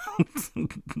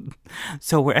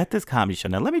 So we're at this comedy show.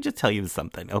 Now, let me just tell you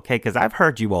something, okay? Because I've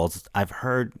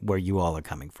heard where you all are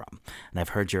coming from, and I've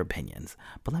heard your opinions.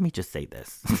 But let me just say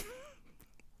this.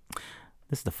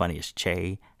 This is the funniest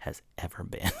Che has ever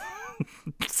been.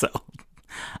 So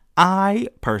I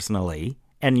personally,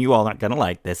 and you all aren't going to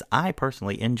like this, I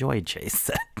personally enjoyed Che's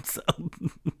set. So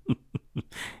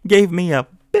gave me a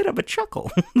bit of a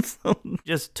chuckle. So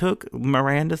just took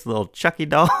Miranda's little Chucky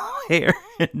doll hair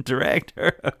and dragged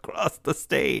her across the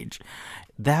stage.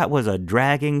 That was a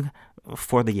dragging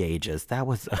for the ages. That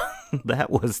was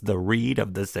the read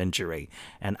of the century.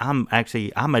 And I'm a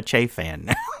Che fan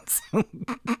now. So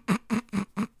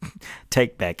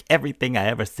take back everything I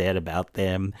ever said about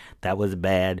them. That was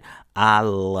bad. I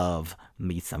love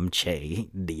me some Che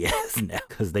Diaz now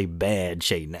because they bad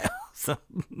Che now. So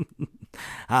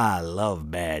I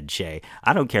love bad Che.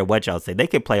 I don't care what y'all say. They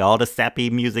can play all the sappy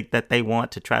music that they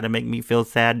want to try to make me feel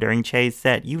sad during Che's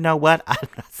set. You know what? I'm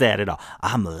not sad at all.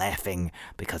 I'm laughing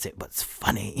because it was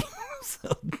funny.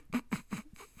 So,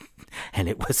 and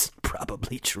it was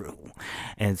probably true.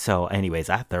 And so, anyways,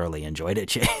 I thoroughly enjoyed it.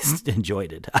 Chase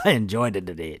enjoyed it. I enjoyed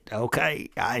it. Okay?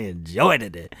 I enjoyed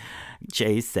it.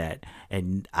 Chase set.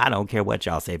 And I don't care what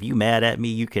y'all say. If you mad at me,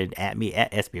 you can at me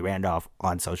at SB Randolph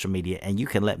on social media and you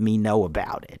can let me know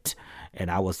about it. And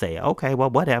I will say, okay, well,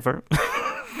 whatever.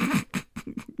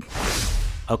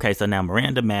 Okay, so now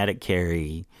Miranda mad at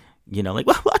Carrie. Like,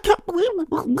 well, I can't believe it.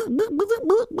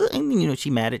 And, she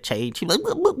mad at Che. She's like,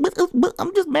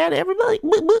 I'm just mad at everybody.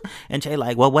 And Che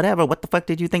like, well, whatever. What the fuck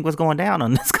did you think was going down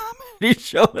on this comedy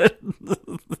show?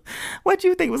 What do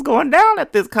you think was going down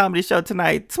at this comedy show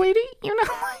tonight, sweetie?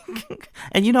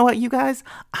 And you know what, you guys?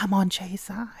 I'm on Che's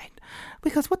side.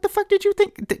 Because what the fuck did you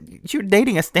think? You're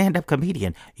dating a stand-up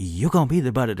comedian. You're going to be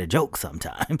the butt of the joke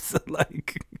sometimes.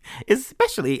 Like,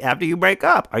 especially after you break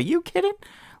up. Are you kidding?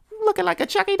 Looking like a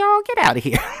Chucky doll? Get out of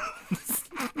here.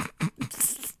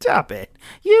 Stop it.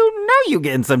 You know you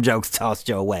getting some jokes tossed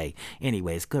your way.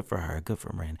 Anyways, good for her. Good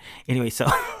for Miranda. Anyway, so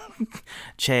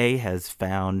Che has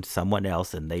found someone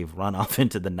else and they've run off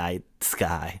into the night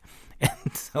sky.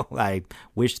 And so I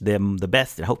wish them the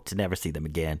best and hope to never see them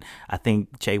again. I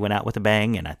think Che went out with a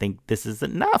bang, and I think this is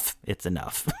enough. It's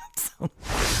enough.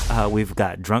 So, we've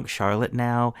got Drunk Charlotte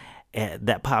now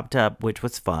that popped up, which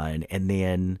was fun. And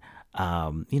then,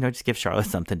 just give Charlotte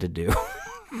something to do.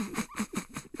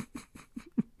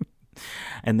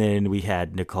 And then we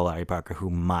had Nicole Ari Parker,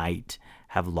 who might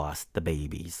have lost the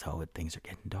baby. So things are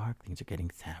getting dark. Things are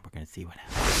getting sad. We're going to see what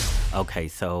happens. Okay,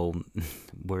 so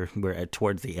we're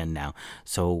towards the end now.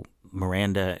 So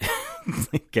Miranda,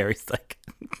 Carrie's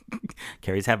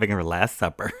having her Last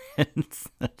Supper. And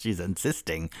she's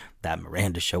insisting that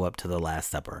Miranda show up to the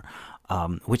Last Supper.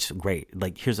 Which is great.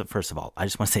 Like, first of all, I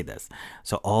just want to say this.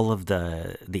 So all of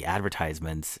the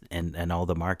advertisements and all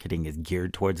the marketing is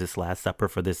geared towards this Last Supper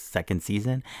for this second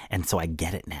season. And so I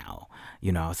get it now.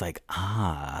 I was like,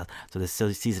 so this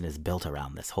season is built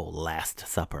around this whole Last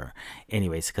Supper.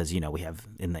 Anyways, because, we have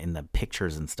in the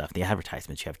pictures and stuff, the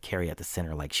advertisements, you have Carrie at the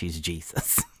center like she's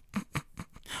Jesus.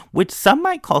 Which some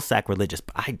might call sacrilegious,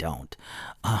 but I don't.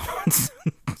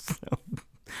 So,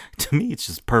 to me, it's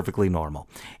just perfectly normal.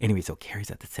 Anyway, so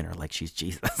Carrie's at the center like she's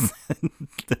Jesus.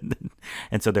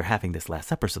 And so they're having this Last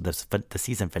Supper. So the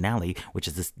season finale, which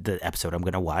is the episode I'm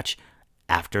going to watch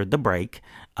after the break,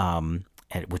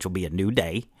 which will be a new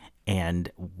day.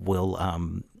 And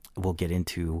we'll get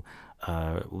into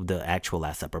the actual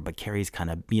Last Supper. But Carrie's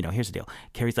kind of, here's the deal.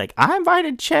 Carrie's like, I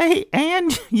invited Che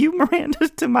and you, Miranda,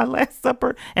 to my Last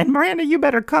Supper. And Miranda, you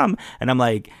better come. And I'm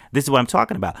like, this is what I'm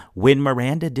talking about. When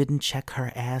Miranda didn't check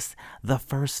her ass the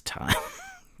first time,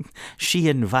 she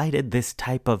invited this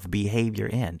type of behavior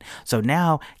in. So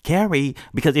now Carrie,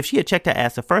 because if she had checked her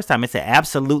ass the first time and said,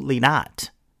 absolutely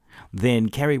not, then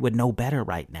Carrie would know better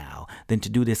right now than to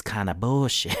do this kind of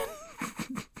bullshit.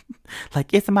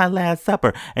 Like, it's my Last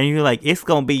Supper. And you're like, it's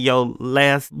going to be your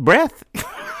last breath.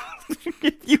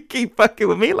 If you keep fucking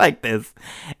with me like this.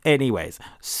 Anyways,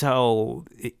 so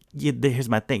here's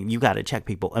my thing. You got to check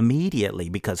people immediately,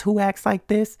 because who acts like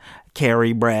this?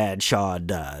 Carrie Bradshaw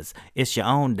does. It's your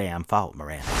own damn fault,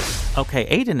 Miranda. Okay,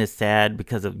 Aiden is sad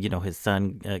because of, his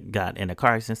son got in a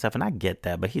car accident and stuff. And I get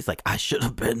that. But he's like, I should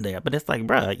have been there. But it's like,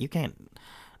 bruh, you can't.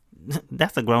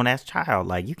 That's a grown-ass child.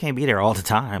 Like, you can't be there all the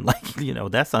time. Like,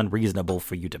 that's unreasonable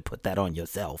for you to put that on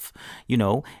yourself,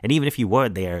 and even if you were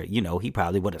there, he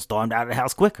probably would have stormed out of the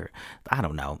house quicker. I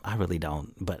don't know. I really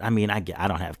don't. But I mean, I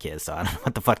don't have kids, so I don't know.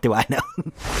 What the fuck do I know?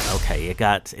 Okay, it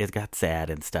got sad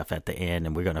and stuff at the end,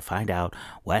 and we're going to find out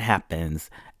what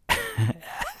happens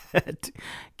at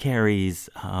Carrie's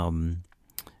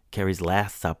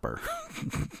Last Supper.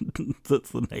 That's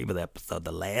the name of the episode,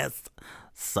 The Last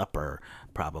Supper,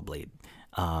 probably.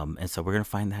 And so we're going to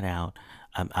find that out.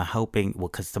 I'm hoping,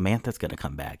 because Samantha's going to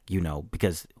come back,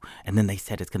 and then they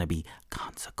said it's going to be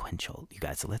consequential, you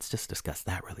guys. So let's just discuss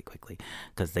that really quickly,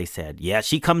 because they said, yeah,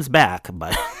 she comes back,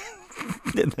 but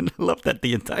and then I love that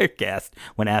the entire cast,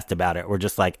 when asked about it, were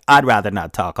just like, I'd rather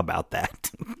not talk about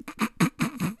that.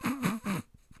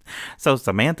 So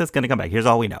Samantha's going to come back. Here's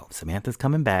all we know. Samantha's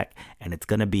coming back, and it's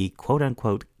going to be, quote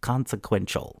unquote,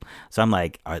 consequential. So I'm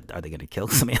like, are they going to kill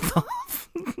Samantha off?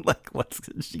 Like,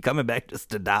 is she coming back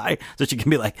just to die? So she can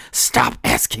be like, stop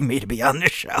asking me to be on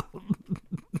this show.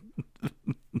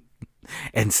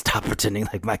 And stop pretending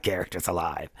like my character's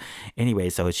alive. Anyway,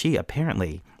 so she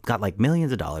apparently got like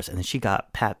millions of dollars, and then she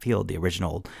got Pat Field, the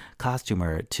original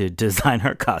costumer, to design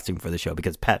her costume for the show,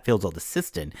 because Pat Field's old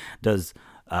assistant does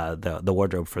the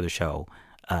wardrobe for the show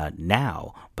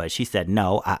now. But she said,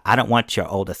 no, I don't want your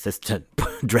old assistant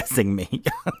dressing me.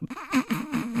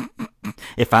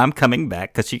 If I'm coming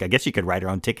back, because I guess she could write her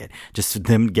own ticket, just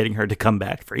them getting her to come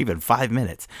back for even 5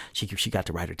 minutes. She got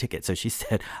to write her ticket. So she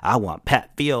said, I want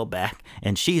Pat Field back,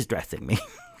 and she's dressing me.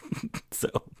 So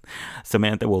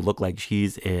Samantha will look like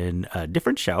she's in a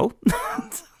different show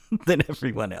than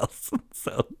everyone else.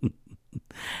 So,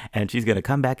 and she's going to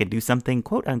come back and do something,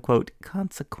 quote unquote,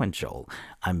 consequential.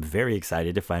 I'm very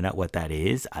excited to find out what that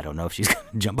is. I don't know if she's going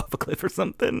to jump off a cliff or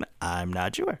something. I'm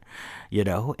not sure,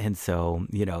 and so,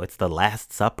 it's the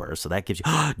Last Supper. So that gives you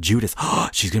Judas.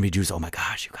 She's going to be Judas. Oh my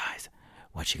gosh, you guys.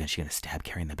 What's she gonna stab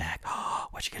Carrie in the back?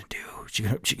 What's she gonna do? She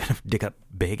gonna dig up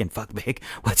big and fuck big?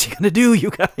 What's she gonna do, you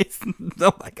guys?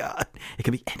 Oh my god. It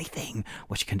could be anything.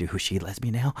 What's she gonna do? Who's she, a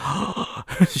lesbian now?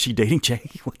 Is she dating Jay?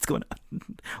 What's going on?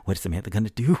 What is Samantha gonna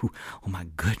do? Oh my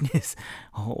goodness.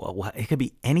 Oh, what? It could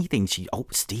be anything.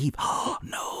 Steve.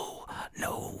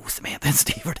 No, Samantha and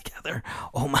Steve are together.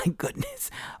 Oh my goodness.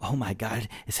 Oh my god.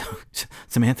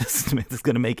 Samantha's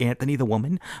gonna make Anthony the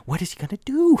woman? What is she gonna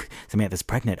do? Samantha's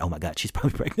pregnant. Oh my god, she's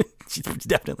probably pregnant. She's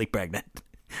definitely pregnant.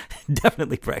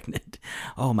 Definitely pregnant.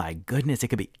 Oh my goodness, it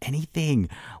could be anything.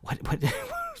 What?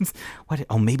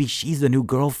 Oh, maybe she's the new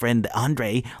girlfriend,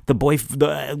 Andre, the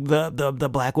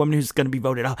black woman who's going to be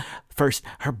voted out first.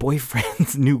 Her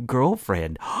boyfriend's new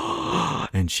girlfriend,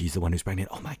 and she's the one who's pregnant.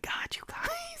 Oh my God, you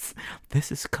guys,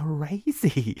 this is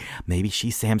crazy. Maybe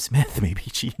she's Sam Smith. Maybe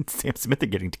she and Sam Smith are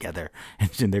getting together, and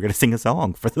they're going to sing a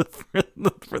song for the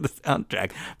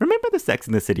soundtrack. Remember the Sex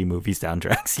and the City movie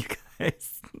soundtracks, you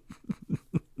guys?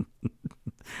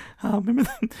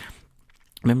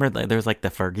 Remember there's like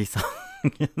the Fergie song.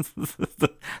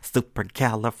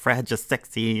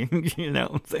 Supercalifragisexy, you know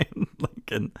what I'm saying?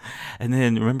 Like, and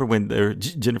then remember when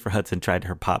Jennifer Hudson tried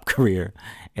her pop career,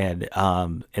 and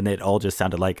it all just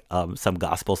sounded like some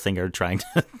gospel singer trying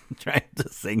to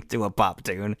sing to a pop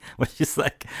tune, which is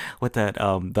like with that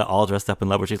the All Dressed Up in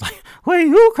Love, where she's like, "Well,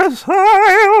 you can say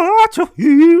what you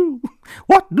feel,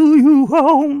 what do you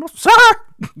want to say?"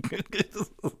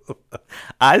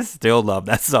 I still love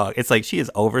that song. It's like she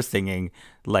is over singing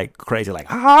like crazy, like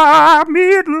I'm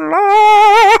in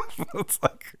love. It's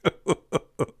like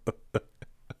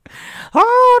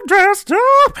all dressed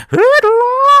up in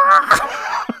love.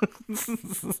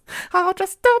 All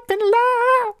dressed up in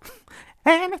love.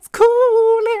 And it's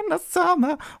cool in the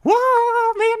summer,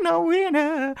 warm in the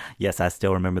winter. Yes, I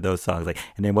still remember those songs. Like,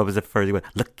 and then what was the first one?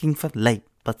 Looking for labels.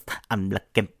 I'm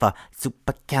looking for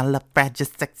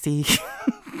supercalifragisexy.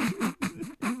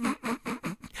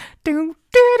 Do,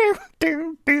 do, do,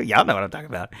 do, do. Y'all know what I'm talking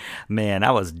about. Man,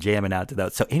 I was jamming out to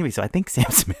those. So anyway, I think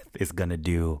Sam Smith is going to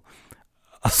do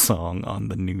a song on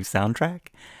the new soundtrack.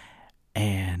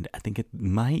 And I think it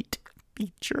might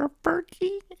feature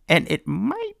Fergie, and it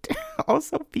might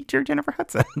also feature Jennifer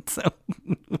Hudson. So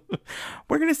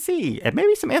we're going to see. And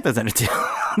maybe Samantha's in it too.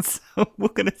 So we're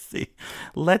going to see.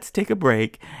 Let's take a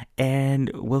break, and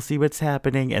we'll see what's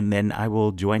happening. And then I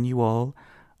will join you all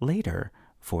later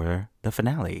for the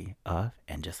finale of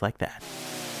And Just Like That.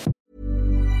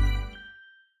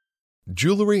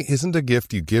 Jewelry isn't a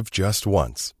gift you give just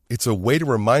once. It's a way to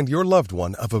remind your loved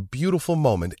one of a beautiful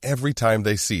moment every time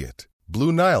they see it.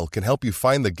 Blue Nile can help you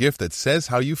find the gift that says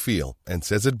how you feel and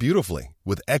says it beautifully,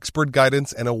 with expert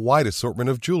guidance and a wide assortment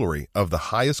of jewelry of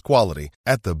the highest quality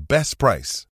at the best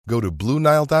price. Go to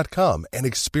BlueNile.com and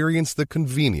experience the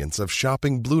convenience of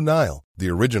shopping Blue Nile, the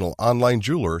original online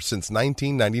jeweler since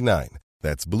 1999.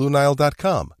 That's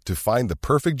BlueNile.com to find the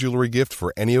perfect jewelry gift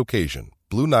for any occasion.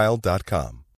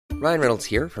 BlueNile.com. Ryan Reynolds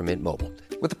here from Mint Mobile.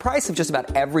 With the price of just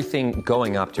about everything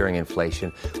going up during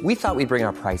inflation, we thought we'd bring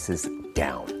our prices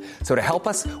down. So to help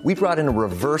us, we brought in a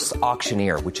reverse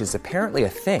auctioneer, which is apparently a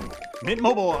thing. Mint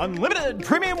Mobile Unlimited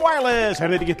Premium Wireless. How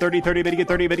to get 30, 30, bit to get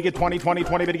 30, bit to get 20, 20,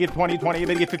 20, bit to get 20, 20,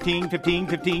 bit to get 15, 15,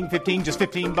 15, 15, just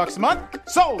 $15 a month?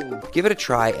 Sold! Give it a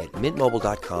try at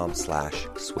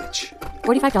mintmobile.com/switch.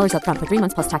 $45 up front for 3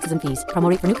 months plus taxes and fees. Promo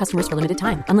rate for new customers for limited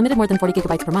time. Unlimited more than 40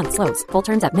 gigabytes per month. Slows full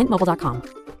terms at mintmobile.com.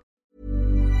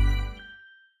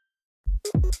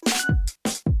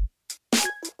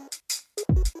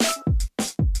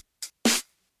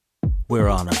 We're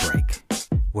on a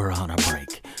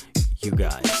break. You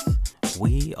guys,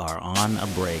 we are on a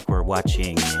break. We're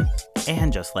watching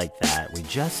And Just Like That. We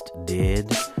just did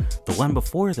the one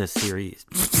before the series.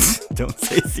 Don't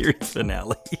say series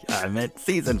finale. I meant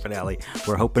season finale.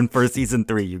 We're hoping for season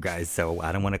 3, you guys. So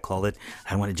I don't want to call it.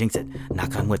 I don't want to jinx it.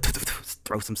 Knock on wood.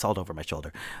 Throw some salt over my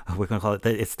shoulder. We're going to call it.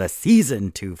 It's the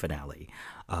season 2 finale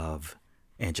of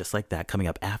And Just Like That. Coming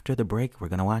up after the break, we're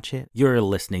going to watch it. You're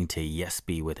listening to Yes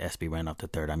Be with SB Randolph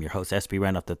III. I'm your host, SB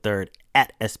Randolph III,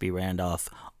 at SB Randolph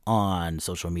on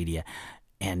social media.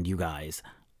 And you guys,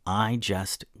 I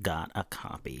just got a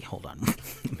copy. Hold on.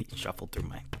 Let me shuffle through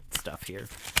my stuff here.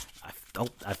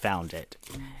 I found it.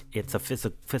 It's a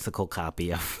physical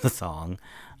copy of the song.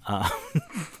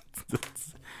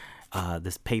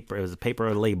 This paper, it was a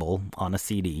paper label on a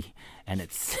CD, and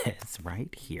it says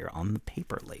right here on the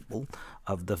paper label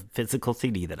of the physical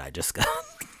CD that I just got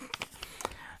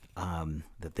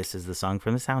that this is the song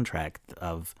from the soundtrack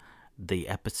of the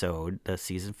episode, the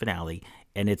season finale.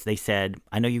 And they said,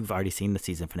 I know you've already seen the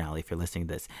season finale if you're listening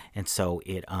to this, and so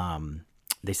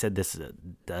they said this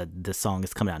song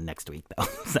is coming out next week though.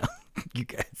 So you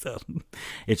guys,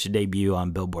 it should debut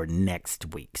on Billboard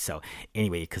next week. So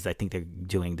anyway, because I think they're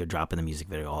dropping the music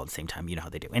video all at the same time. You know how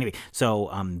they do. Anyway,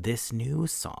 so this new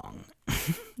song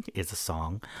is a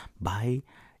song by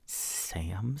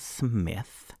Sam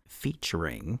Smith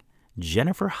featuring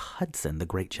Jennifer Hudson, the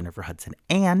great Jennifer Hudson,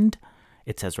 and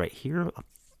it says right here,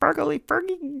 Fergie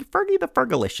the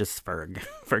Fergalicious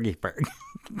Fergie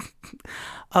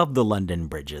of the London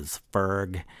Bridges,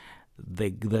 the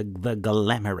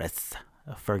glamorous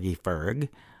Fergie Ferg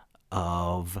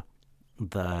of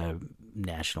the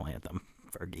national anthem,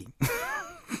 Fergie.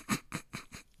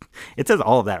 It says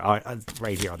all of that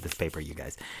right here on this paper, you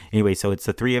guys. Anyway, so it's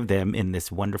the three of them in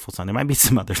this wonderful song. There might be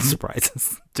some other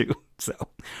surprises too. So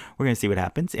we're going to see what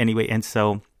happens. Anyway, and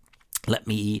so let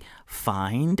me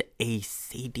find a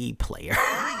CD player.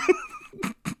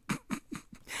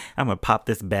 I'm going to pop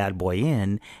this bad boy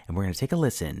in, and we're going to take a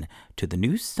listen to the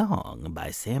new song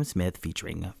by Sam Smith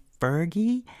featuring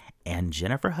Fergie and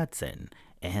Jennifer Hudson,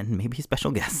 and maybe a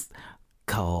special guest,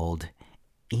 called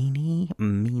Eeny,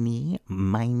 Meeny,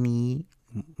 Miny,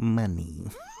 Money.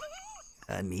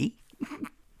 Honey?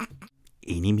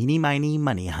 Eeny, Meeny, Miny,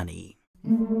 Money, honey.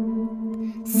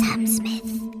 Sam Smith.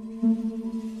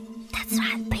 That's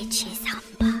right, bitches,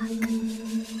 humbug.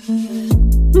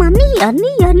 Money,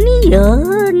 honey, honey,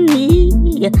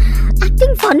 honey.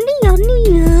 Acting funny,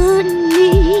 honey,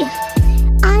 honey.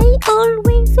 I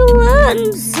always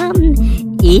want some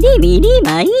eeny, meeny,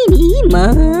 miny,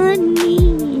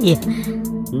 money.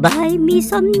 Buy me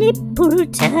some nipple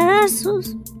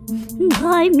tassels.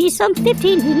 Buy me some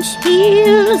 15-inch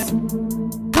heels.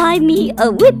 Buy me a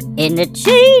whip and a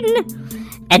chain.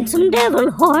 And some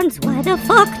devil horns, why the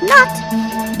fuck not?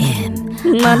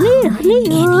 Money, honey,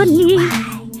 honey.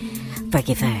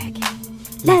 Fergie Ferg.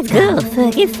 Let's go,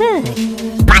 Fergie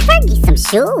Ferg. Buy Fergie some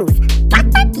shoes. Buy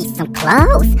Fergie some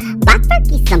clothes. Buy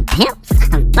Fergie some pimps.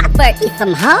 Buy Fergie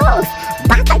some hoes.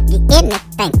 Buy Fergie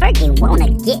anything Fergie wanna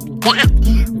get got.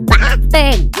 Buy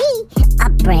Fergie a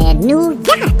brand new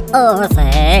yacht. Oh,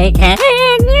 say, can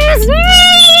you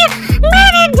see?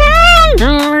 Let it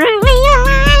down,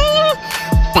 realize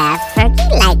that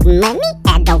Fergie like money.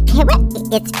 I don't care where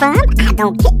it's from. I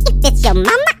don't care if it's your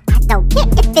mama. I don't care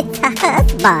if it's her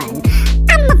husband.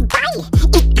 I'ma buy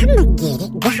it and I'ma get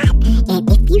it got. And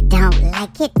if you don't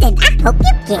like it, then I hope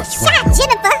you get shot,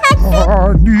 Jennifer Hudson.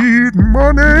 I need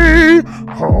money,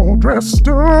 all dressed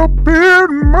up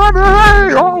in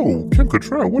money. Oh, Kim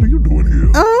Cattrall, what are you doing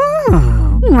here?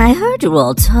 Oh, I heard you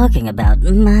all talking about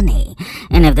money.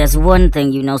 And if there's one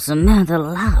thing you know Samantha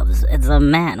loves, it's a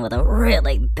man with a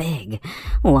really big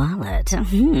wallet.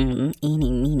 Eeny,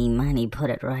 meeny, miny, put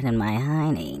it right in my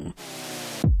hiney.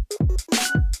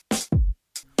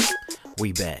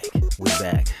 We back,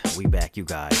 you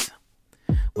guys.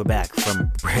 We're back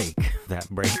from break. That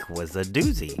break was a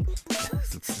doozy.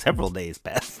 Several days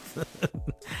passed.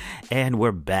 And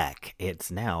we're back.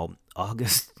 It's now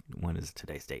August, when is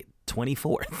today's date?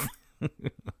 24th.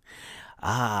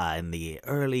 In the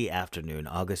early afternoon,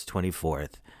 August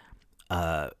 24th.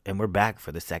 And we're back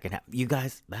for the second half. You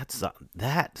guys,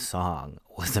 that song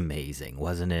was amazing,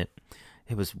 wasn't it?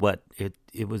 It was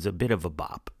it was a bit of a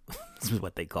bop. This is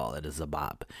what they call it, is a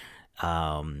bop.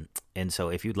 And so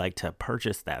if you'd like to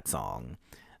purchase that song,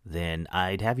 then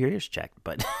I'd have your ears checked.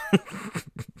 But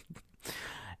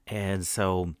and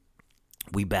so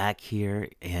we back here,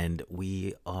 and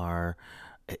we are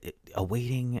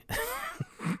awaiting.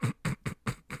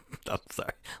 I'm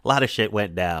sorry. A lot of shit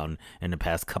went down in the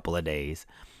past couple of days.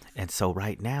 And so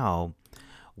right now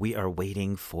we are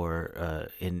waiting for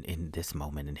in this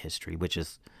moment in history, which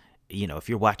is, if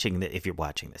you're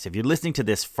listening to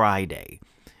this Friday,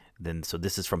 then so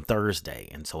this is from Thursday.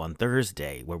 And so on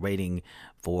Thursday, we're waiting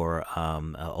for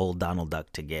old Donald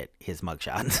Duck to get his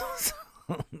mugshot.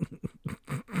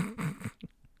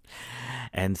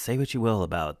 And say what you will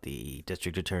about the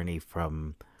district attorney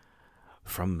from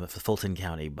Fulton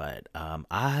County, but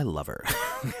I love her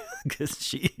because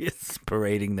she is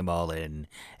parading them all in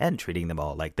and treating them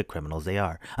all like the criminals they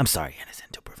are. I'm sorry, innocent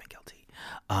until proven guilty.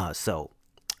 So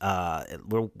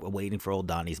we're waiting for old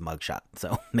Donnie's mugshot.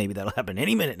 So maybe that'll happen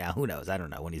any minute now. Who knows? I don't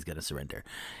know when he's going to surrender.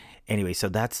 Anyway, so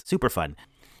that's super fun.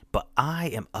 But I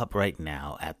am up right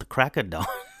now at the crack of dawn,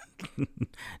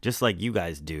 just like you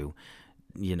guys do,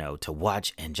 to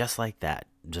watch. And just like that,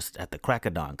 just at the crack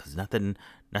of dawn, because nothing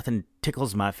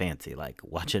tickles my fancy like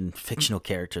watching fictional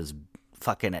characters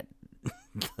fucking at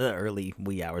the early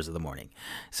wee hours of the morning.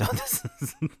 So this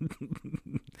is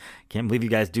can't believe you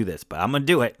guys do this, but I'm gonna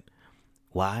do it.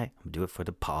 Why? I'm do it for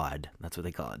the pod. That's what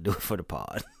they call it. Do it for the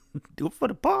pod. Do it for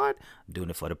the pod. I'm doing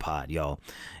it for the pod, y'all.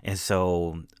 And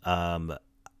so I'm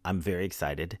very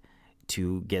excited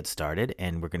to get started,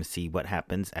 and we're gonna see what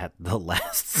happens at the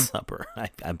Last Supper. I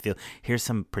feel. Here's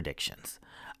some predictions.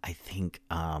 I think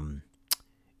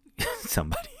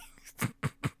somebody's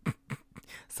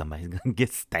gonna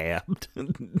get stabbed.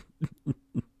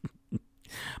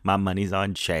 My money's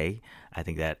on Che. I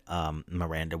think that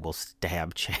Miranda will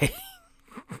stab Che.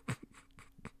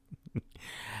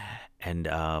 And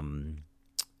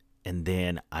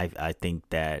then I think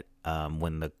that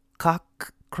when the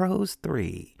cock crows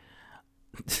 3,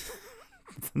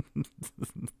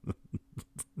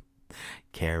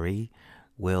 Carrie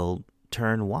will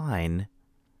turn wine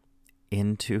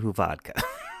into vodka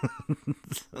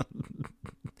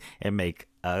and make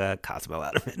a Cosmo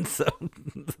out of it. So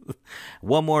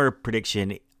one more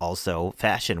prediction also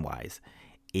fashion-wise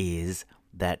is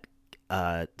that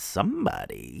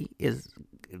somebody is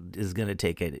going to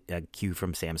take a cue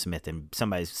from Sam Smith, and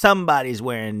somebody's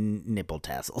wearing nipple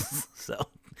tassels. So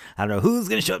I don't know who's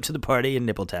going to show up to the party in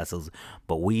nipple tassels,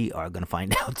 but we are going to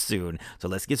find out soon. So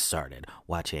let's get started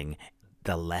watching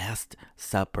The Last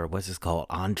Supper. What's this called?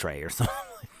 Entree or something.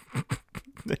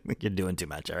 You're doing too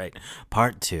much. All right.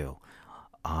 Part 2.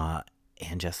 And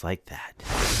just like that.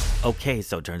 Okay,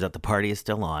 so it turns out the party is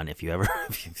still on. If you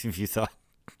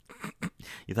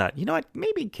thought, you know what,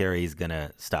 maybe Carrie's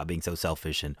gonna stop being so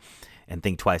selfish and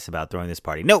think twice about throwing this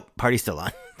party. Nope, party's still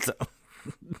on. So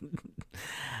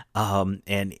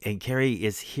and Carrie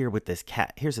is here with this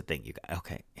cat. Here's the thing, you guys.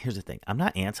 Okay, here's the thing. I'm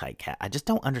not anti-cat. I just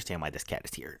don't understand why this cat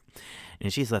is here.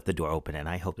 And she's left the door open, and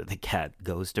I hope that the cat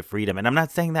goes to freedom. And I'm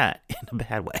not saying that in a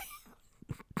bad way.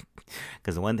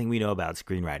 Because the one thing we know about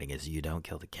screenwriting is you don't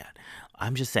kill the cat.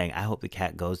 I'm just saying I hope the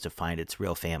cat goes to find its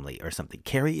real family or something.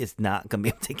 Carrie is not going to be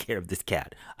able to take care of this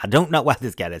cat. I don't know why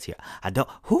this cat is here.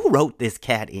 Who wrote this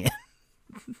cat in?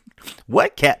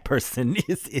 What cat person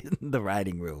is in the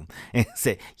writing room and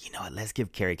said, you know what, let's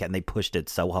give Carrie a cat. And they pushed it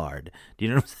so hard. Do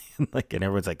you know what I'm saying? Like, and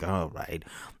everyone's like, oh, right.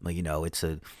 Well, you know, it's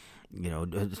a... You know,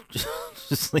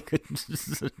 just like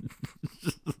it's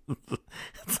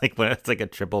like a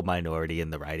triple minority in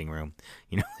the writing room.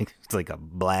 You know, like, it's like a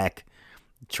black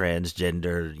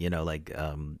transgender. You know, like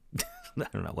I don't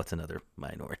know what's another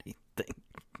minority thing.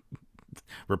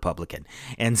 Republican,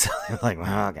 and so they're like,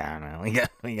 well, God, no,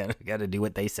 we got to do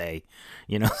what they say,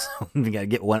 you know. So we got to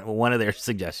get one of their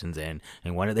suggestions in,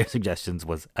 and one of their suggestions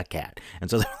was a cat, and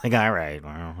so they're like, all right,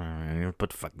 well,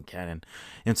 put the fucking cat in,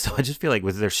 and so I just feel like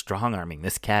they're strong arming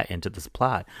this cat into this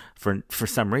plot for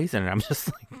some reason, and I'm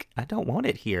just like, I don't want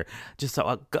it here. Just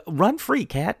so run free,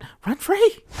 cat, run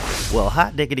free. Well,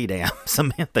 hot diggity damn,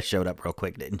 Samantha showed up real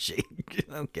quick, didn't she?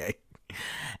 Okay.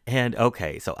 And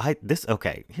okay, so here's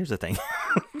the thing.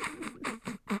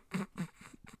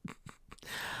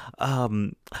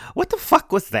 What the fuck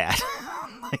was that?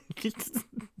 Like,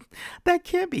 that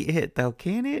can't be it though,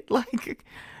 can it? Like,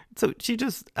 so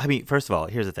first of all,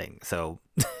 here's the thing. So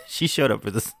she showed up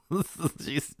for this,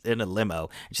 she's in a limo,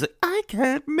 and she's like, I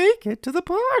can't make it to the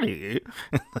party.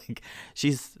 Like,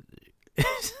 here's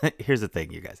the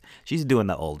thing, you guys. She's doing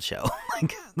the old show.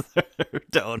 Like,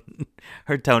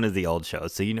 her tone is the old show.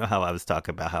 So you know how I was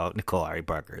talking about how Nicole Ari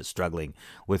Parker is struggling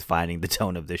with finding the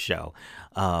tone of this show.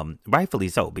 Rightfully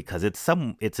so, because it's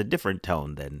a different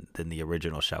tone than the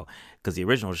original show. Because the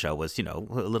original show was, you know,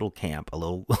 a little camp, a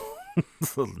little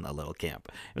a little camp.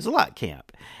 It was a lot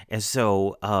camp. And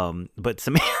so, but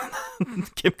Samantha,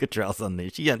 Kim Cattrall's on there.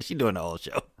 She doing the whole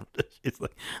show. She's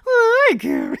like, hi,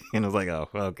 Carrie. And I was like, oh,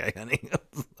 okay, honey. I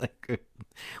was like,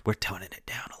 we're toning it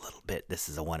down a little bit. This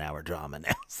is a 1-hour drama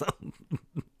now. So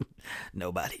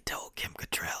nobody told Kim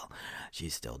Cattrall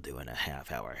she's still doing a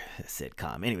half-hour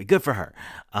sitcom. Anyway, good for her.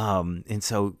 And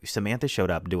so Samantha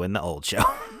showed up doing the old show.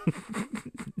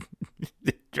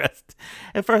 Dressed,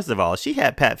 and first of all, she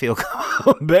had Pat Field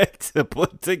come back to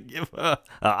give her an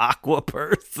aqua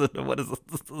purse. And what is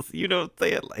this, you know what I'm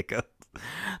saying? Like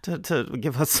to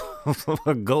give us a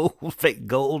fake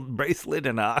gold bracelet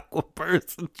and an aqua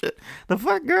purse and shit. The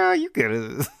fuck, girl, you could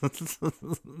have.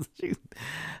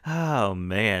 Oh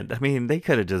man, I mean, they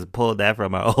could have just pulled that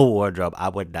from her old wardrobe. I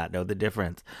would not know the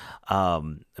difference.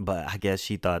 But I guess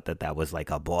she thought that was like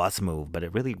a boss move, but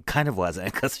it really kind of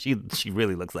wasn't, because she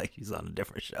really looks like she's on a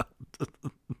different show.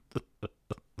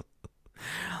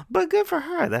 But good for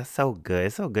her. That's so good.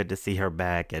 It's so good to see her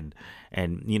back. And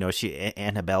you know,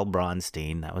 Annabelle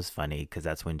Bronstein, that was funny, because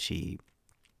that's when she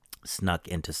snuck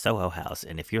into Soho House.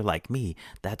 And if you're like me,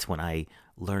 that's when I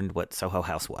learned what Soho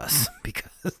House was,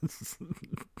 because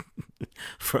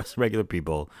for us regular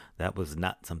people, that was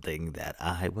not something that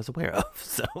I was aware of.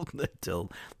 So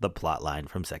until the plot line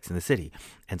from Sex and the City.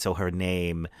 And so her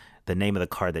name, the name of the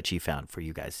card that she found, for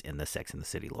you guys in the Sex and the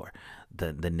City lore,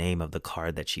 the name of the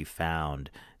card that she found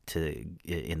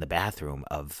in the bathroom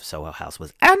of Soho House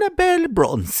was Annabelle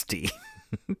Bronstein.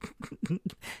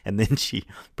 And then she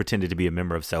pretended to be a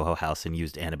member of Soho House and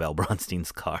used Annabelle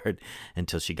Bronstein's card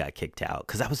until she got kicked out.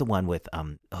 Because that was the one with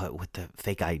the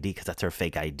fake ID, because that's her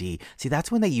fake ID. See,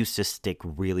 that's when they used to stick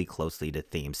really closely to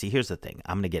themes. See, here's the thing.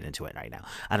 I'm going to get into it right now.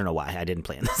 I don't know why. I didn't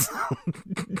plan this.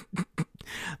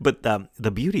 But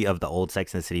the beauty of the old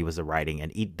Sex and the City was the writing,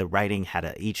 and the writing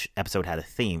each episode had a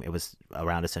theme. It was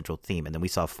around a central theme, and then we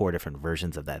saw 4 different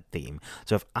versions of that theme.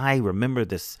 So if I remember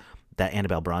that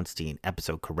Annabelle Bronstein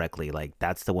episode correctly, like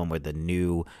that's the one where the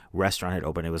new restaurant had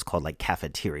opened. It was called like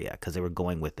Cafeteria because they were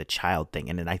going with the child thing.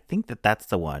 And then I think that's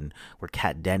the one where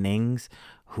Kat Dennings,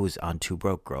 who's on Two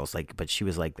Broke Girls, like, but she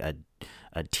was like a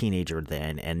teenager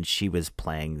then, and she was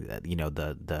playing,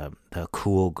 the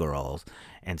cool girls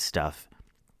and stuff.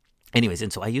 Anyways,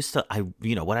 and so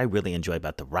what I really enjoy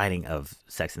about the writing of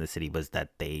Sex and the City was that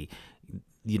they,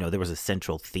 there was a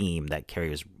central theme that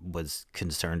Carrie was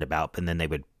concerned about, and then they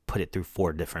would put it through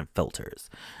 4 different filters.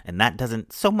 And that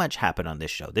doesn't so much happen on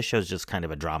this show. This show is just kind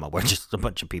of a drama where just a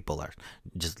bunch of people are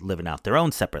just living out their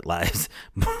own separate lives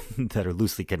that are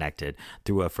loosely connected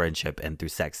through a friendship and through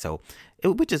sex. So,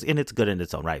 it's good in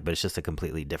its own right, but it's just a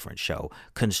completely different show,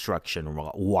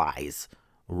 construction-wise,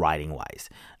 writing-wise.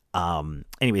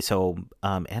 Anyway, so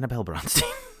Annabelle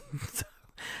Bronstein.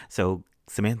 so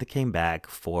Samantha came back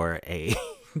for a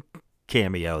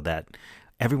cameo that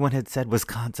everyone had said was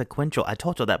consequential. I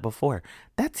told you that before.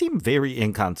 That seemed very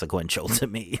inconsequential to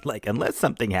me. Like, unless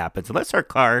something happens, unless her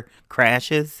car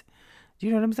crashes, do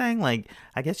you know what I'm saying? Like,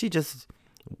 I guess she just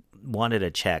wanted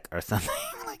a check or something.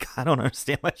 Like, I don't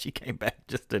understand why she came back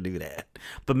just to do that.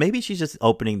 But maybe she's just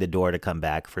opening the door to come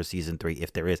back for season 3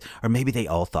 if there is. Or maybe they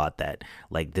all thought that,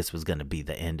 like, this was going to be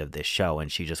the end of this show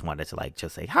and she just wanted to, like,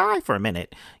 just say hi for a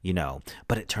minute,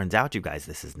 But it turns out, you guys,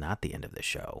 this is not the end of the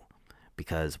show.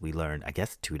 Because we learned, I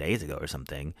guess 2 days ago or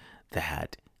something,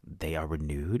 that they are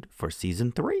renewed for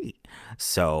season 3.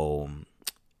 So,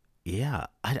 yeah,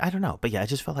 I don't know. But yeah, I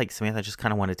just felt like Samantha just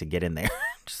kind of wanted to get in there.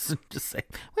 just say,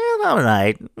 well, all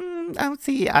right.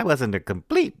 See, I wasn't a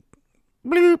complete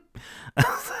bloop.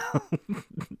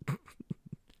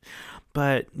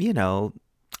 But,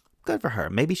 good for her.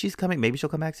 Maybe she's coming. Maybe she'll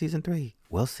come back season 3.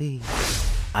 We'll see.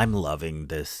 I'm loving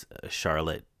this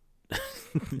Charlotte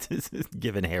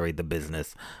giving Harry the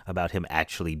business about him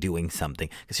actually doing something.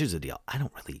 Because here's the deal.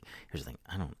 Here's the thing.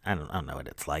 I don't know what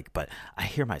it's like, but I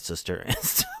hear my sister and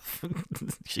stuff.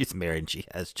 She's married and she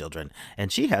has children,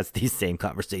 and she has these same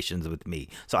conversations with me.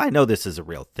 So I know this is a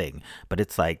real thing, but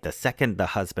it's like the second the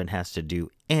husband has to do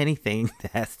anything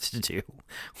that has to do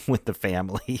with the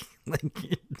family, like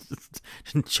just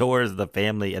chores, the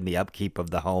family, and the upkeep of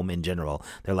the home in general,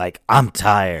 they're like, I'm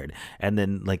tired. And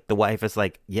then like the wife is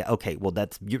like, yeah, okay, well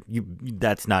that's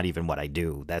that's not even what I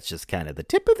do. That's just kind of the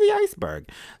tip of the iceberg.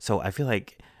 So I feel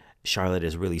like Charlotte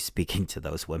is really speaking to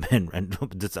those women. And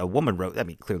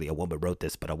clearly a woman wrote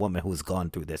this, but a woman who's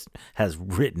gone through this has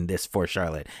written this for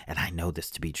Charlotte. And I know this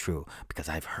to be true because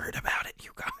I've heard about it,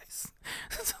 you guys.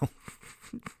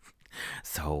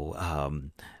 So,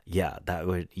 yeah, that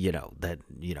would,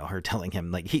 her telling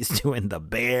him like he's doing the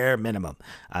bare minimum.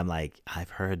 I'm like, I've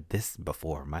heard this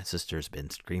before. My sister's been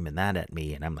screaming that at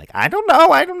me. And I'm like, I don't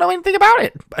know anything about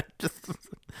it. But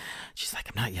she's like,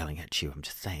 I'm not yelling at you. I'm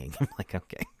just saying. I'm like,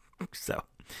 okay. So,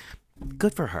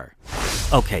 good for her.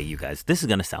 Okay, you guys, this is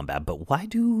going to sound bad, but why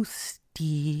do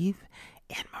Steve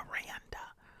and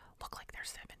Miranda look like they're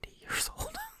 70 years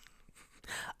old?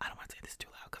 I don't want to say this too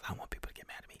loud because I don't want people to get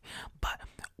mad at me. But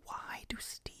why do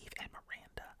Steve and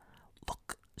Miranda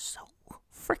look so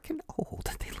freaking old?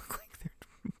 They look like they're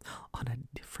on a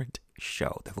different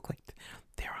show. They look like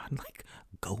they're on like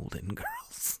Golden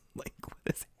Girls. Like,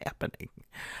 what is happening?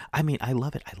 I mean, I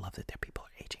love it. I love that their people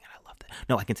are aging, and I love that.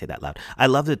 No, I can say that loud. I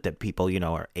love that people,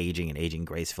 are aging and aging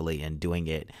gracefully and doing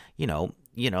it,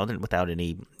 without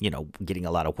any, getting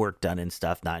a lot of work done and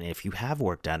stuff. Not if you have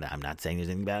work done. I'm not saying there's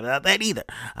anything bad about that either.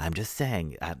 I'm just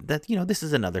saying that, this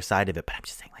is another side of it. But I'm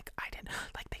just saying, like,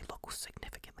 they look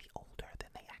significantly older than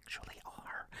they actually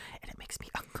are. And it makes me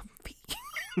uncomfy.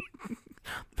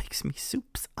 Makes me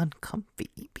soups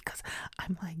uncomfy because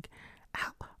I'm like,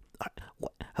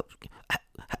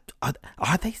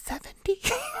 are they 70?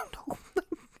 No.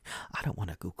 I don't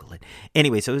want to Google it.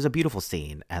 Anyway, so it was a beautiful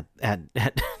scene at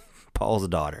Paul's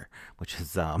Daughter, which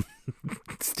is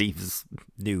Steve's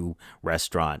new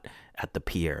restaurant at the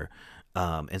pier.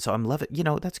 And so I'm loving,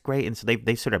 that's great. And so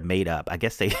they sort of made up. I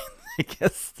guess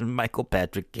Michael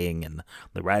Patrick King and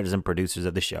the writers and producers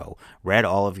of the show read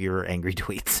all of your angry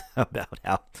tweets about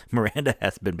how Miranda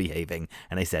has been behaving.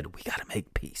 And they said, we got to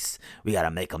make peace. We got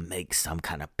to make them make some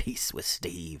kind of peace with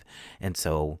Steve. And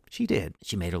so she did.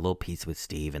 She made a little peace with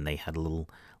Steve, and they had a little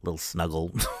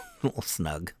snuggle, little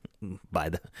snug by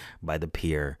the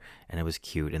pier. And it was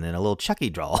cute. And then a little Chucky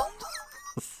doll.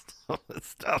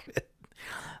 Stop it.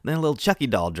 Then a little Chucky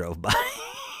doll drove by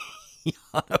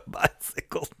on a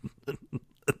bicycle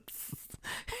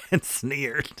and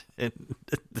sneered. And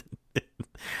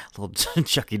little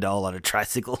Chucky doll on a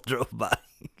tricycle drove by.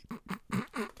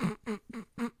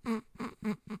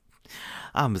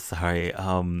 I'm sorry.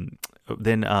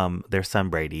 Then their son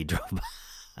Brady drove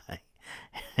by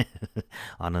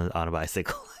on a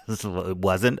bicycle. It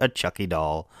wasn't a Chucky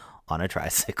doll on a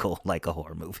tricycle like a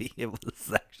horror movie. It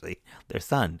was actually their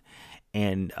son,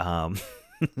 and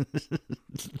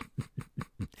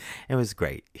it was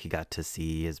great. He got to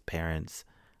see his parents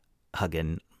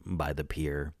hugging by the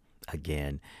pier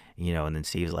again, and then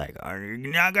Steve's like, "Are you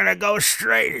not gonna go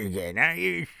straight again, are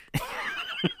you?"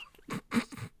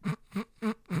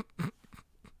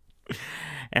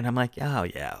 And I'm like, oh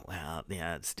yeah, well,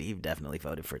 yeah, Steve definitely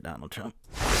voted for Donald Trump.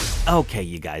 Okay,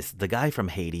 you guys, the guy from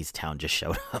Hadestown just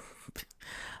showed up.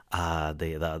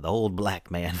 The old black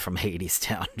man from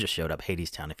Hadestown just showed up.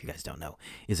 Hadestown, if you guys don't know,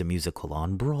 is a musical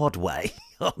on Broadway.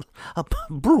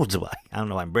 Broadway. I don't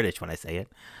know. I'm British when I say it.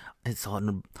 It's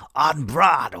on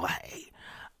Broadway.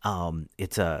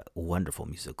 It's a wonderful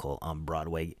musical on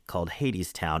Broadway called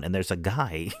Hadestown, and there's a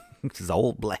guy, this is an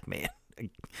old black man,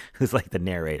 who's like the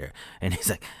narrator, and he's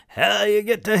like, "How you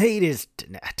get to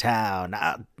Hadestown?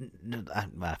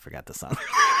 I forgot the song."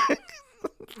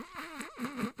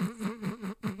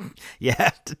 You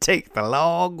have to take the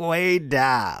long way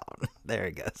down. There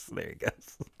he goes.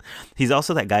 He's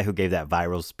also that guy who gave that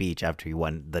viral speech after he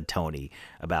won the Tony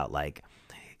about like,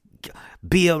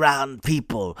 be around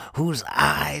people whose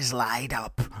eyes light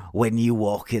up when you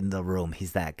walk in the room.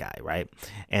 He's that guy, right?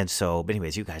 And so, but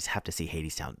anyways, you guys have to see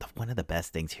Hadestown. One of the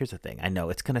best things, here's the thing. I know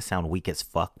it's going to sound weak as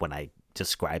fuck when I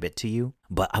describe it to you,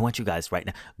 but I want you guys right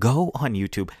now, go on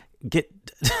YouTube,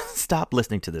 stop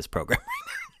listening to this program.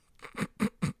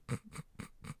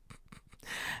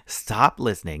 Stop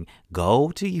listening,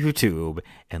 go to YouTube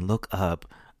and look up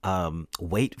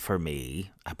Wait For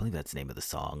Me. I believe that's the name of the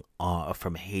song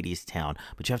from Hadestown.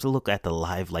 But you have to look at the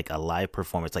live, like a live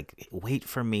performance, like Wait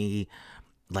For Me,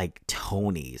 like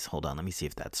Tony's. Hold on, let me see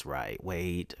if that's right.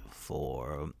 Wait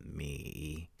For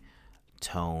Me,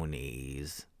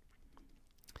 Tony's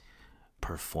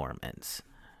performance.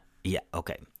 Yeah,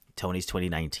 okay. Tony's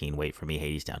 2019, Wait For Me,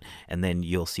 Hadestown. And then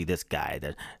you'll see this guy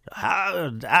that, how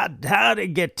to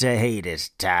get to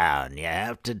Hadestown? You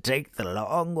have to take the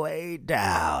long way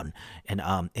down. And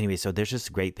anyway, so there's this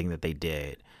great thing that they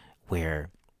did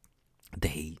where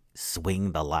they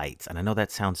swing the lights. And I know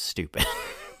that sounds stupid,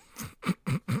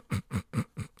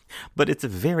 but it's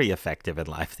very effective in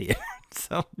live theater.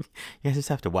 So you just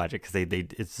have to watch it because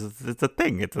it's a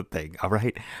thing. All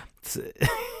right.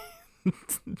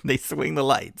 They swing the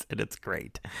lights and it's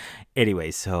great. Anyway,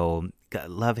 so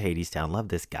love Hadestown, love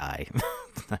this guy.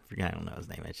 I don't know his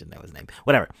name. I should know his name.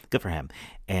 Whatever. Good for him.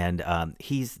 And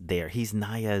he's there. He's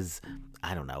Naya's,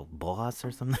 I don't know, boss or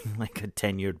something, like a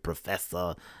tenured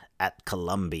professor at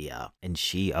Columbia. And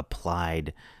she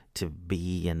applied to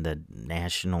be in the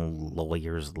National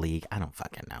Lawyers League. I don't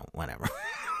fucking know. Whatever.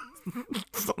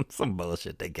 some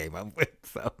bullshit they came up with.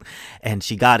 So, and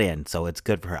she got in, so it's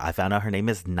good for her. I found out her name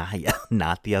is Naya,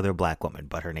 not the other black woman,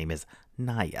 but her name is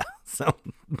Naya. So,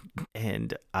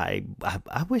 and I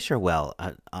wish her well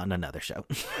on another show.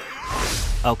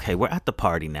 Okay, we're at the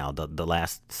party now, the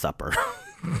Last Supper.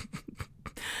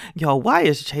 Yo, why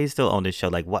is Che still on this show?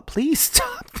 Like, what? Please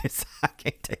stop this. I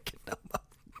can't take it no more.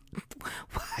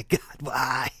 Why,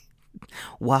 God,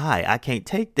 why? I can't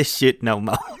take this shit no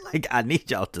more. Like, I need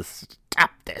y'all to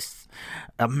stop this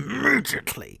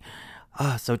immediately.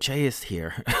 So Che is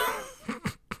here.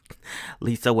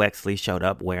 Lisa Wexley showed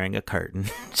up wearing a curtain.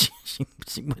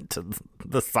 She went to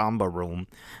the Samba Room,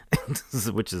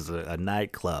 which is a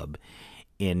nightclub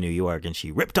in New York, and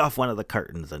she ripped off one of the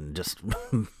curtains and just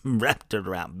wrapped it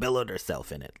around, billowed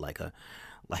herself in it like a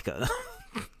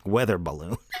weather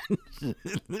balloon.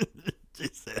 She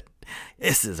said,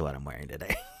 "This is what I'm wearing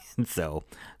today." So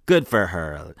good for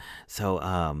her. So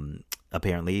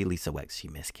apparently Lisa Wex, she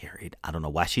miscarried. I don't know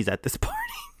why she's at this party.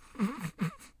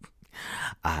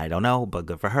 I don't know, but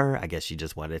good for her. I guess she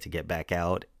just wanted to get back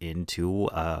out into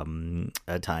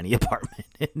a tiny apartment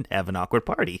and have an awkward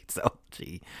party. So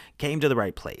she came to the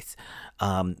right place.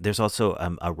 There's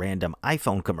also a random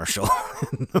iPhone commercial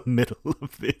in the middle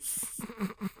of this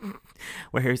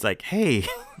where he's like, "Hey,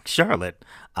 Charlotte,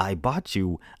 I bought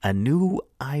you a new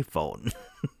iPhone."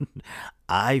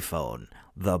 iPhone,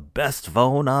 the best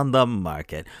phone on the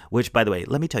market. Which, by the way,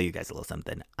 let me tell you guys a little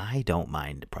something. I don't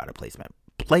mind product placement.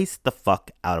 Place the fuck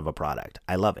out of a product.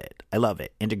 I love it.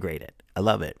 Integrate it. I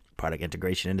love it. Product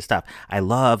integration into stuff.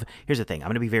 Here's the thing. I'm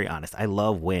going to be very honest. I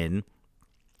love when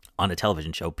on a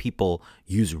television show people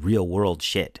use real world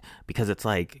shit, because it's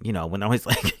like, when always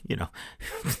like,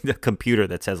 the computer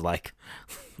that says like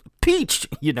peach,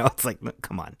 it's like,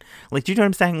 come on, like, do you know what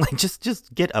I'm saying? Like,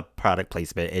 just get a product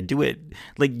placement and do it,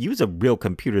 like, use a real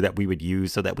computer that we would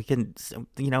use so that we can,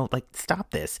 like,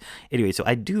 stop this. Anyway, so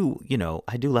I do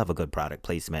love a good product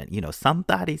placement.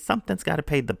 Something's got to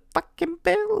pay the fucking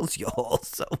bills, y'all.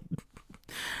 So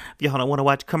if y'all don't want to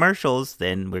watch commercials,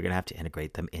 then we're gonna have to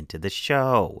integrate them into the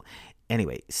show.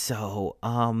 Anyway, so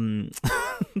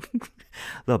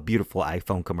the beautiful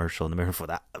iPhone commercial in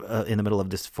the middle of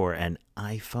this for an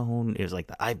iPhone. It was like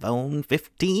the iPhone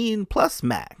 15 Plus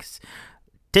Max,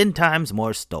 10 times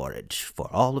more storage for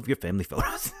all of your family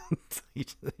photos. He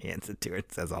just hands it to her and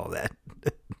says all that,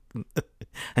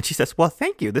 and she says, "Well,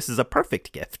 thank you. This is a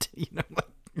perfect gift."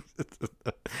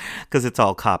 Because it's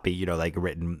all copy, like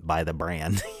written by the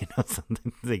brand,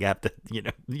 something they have to, you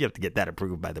have to get that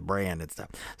approved by the brand and stuff.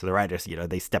 So the writers,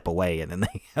 they step away and then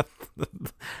they have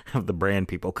the brand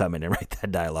people come in and write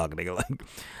that dialogue, and they go like,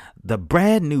 the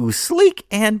brand new sleek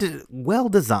and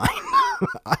well-designed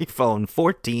iPhone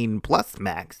 14 Plus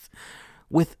Max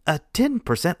with a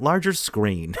 10% larger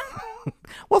screen.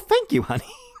 Well, thank you,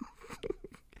 honey.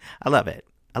 I love it.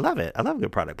 I love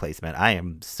good product placement. I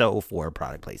am so for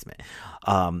product placement.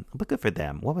 But good for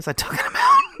them. What was I talking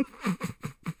about?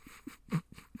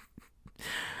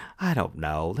 I don't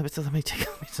know. Let me take.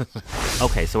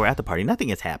 Okay, so we're at the party. Nothing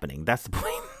is happening. That's the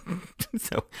point.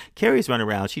 So Carrie's running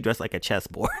around. She dressed like a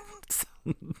chessboard. So,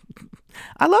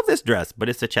 I love this dress, but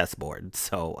it's a chessboard.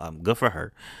 So good for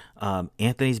her.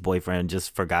 Anthony's boyfriend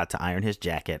just forgot to iron his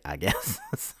jacket, I guess.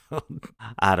 So,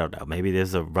 I don't know. Maybe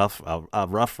there's a rough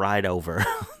ride over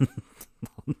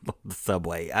the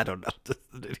subway. I don't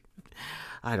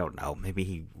know. Maybe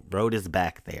he rode his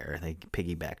back there. They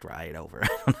piggybacked right over.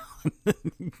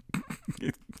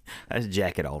 His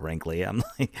jacket all wrinkly. I'm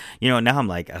like, now I'm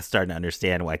like, I'm starting to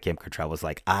understand why Kim Cattrall was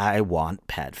like, I want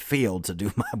Pat Field to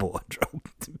do my wardrobe,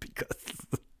 because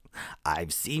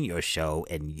I've seen your show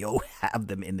and you'll have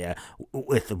them in there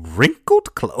with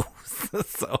wrinkled clothes.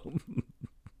 So,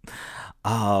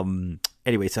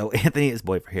 anyway, so Anthony is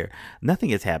boyfriend here. Nothing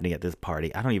is happening at this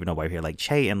party. I don't even know why we're here. Like,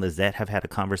 Che and Lizette have had a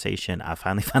conversation. I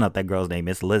finally found out that girl's name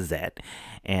is Lizette.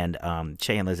 And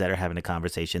Che and Lizette are having a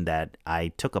conversation that I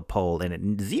took a poll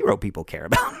and 0 people care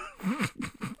about.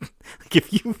 Like,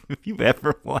 if you've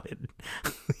ever wanted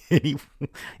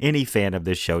any fan of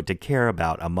this show to care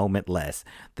about a moment less,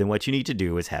 then what you need to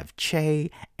do is have Che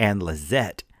and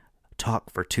Lizette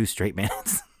talk for 2 straight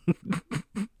minutes.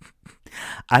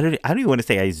 I don't even want to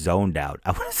say I zoned out.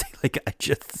 I want to say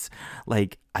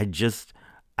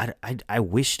I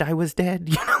wished I was dead.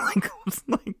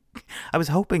 I was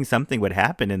hoping something would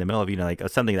happen in the middle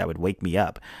of something that would wake me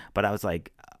up. But I was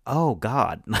like, oh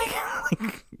God,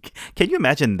 can you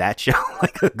imagine that show?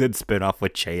 Like a good spinoff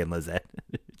with Che and Lizette.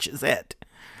 Gisette.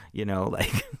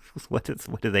 What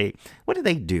do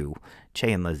they do?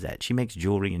 Che and Lizette. She makes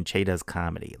jewelry and Che does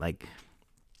comedy.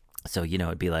 So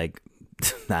it'd be like,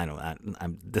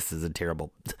 this is a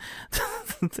terrible.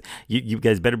 You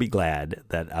guys better be glad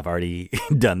that I've already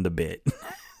done the bit,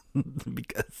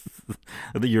 because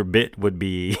your bit would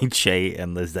be Che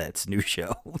and Lizette's new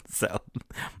show. So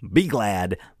be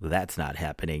glad that's not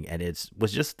happening, and it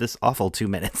was just this awful 2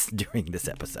 minutes during this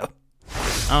episode.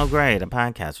 Oh great, a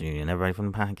podcast reunion. Everybody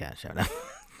from the podcast showed up.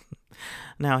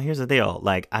 Now here's the deal.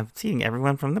 Like, I'm seeing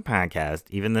everyone from the podcast,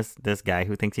 even this guy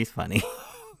who thinks he's funny.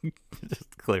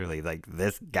 Just clearly,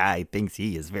 this guy thinks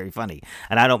he is very funny,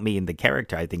 and I don't mean the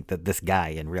character. I think that this guy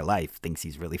in real life thinks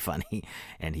he's really funny,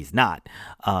 and he's not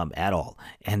at all.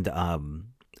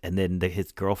 And then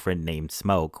his girlfriend named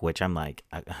Smoke, which I'm like,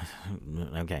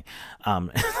 okay,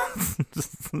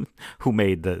 who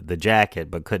made the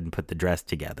jacket but couldn't put the dress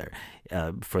together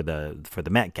for the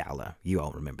Met Gala. You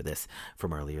all remember this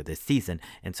from earlier this season.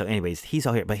 And so, anyways, he's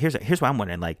all here. But here's what I'm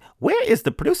wondering: where is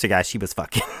the producer guy she was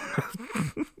fucking?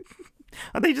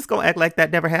 Are they just gonna act like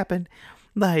that never happened?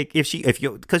 Because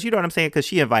you know what I'm saying? Because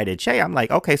she invited Che. I'm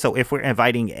like, okay, so if we're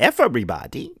inviting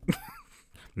everybody,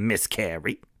 Miss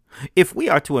Carrie. If we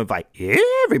are to invite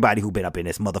everybody who been up in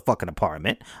this motherfucking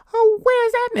apartment,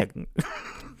 where's that nigga?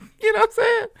 You know what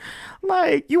I'm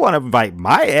saying? You want to invite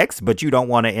my ex, but you don't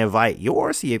want to invite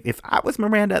yours. See, if I was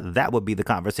Miranda, that would be the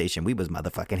conversation we was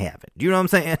motherfucking having. You know what I'm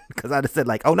saying? Because I'd have said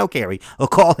oh no, Carrie, I'll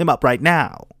call him up right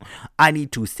now. I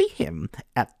need to see him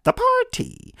at the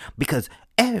party, because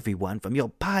everyone from your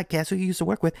podcast who you used to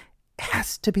work with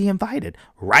has to be invited,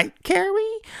 right,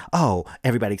 Carrie? Oh,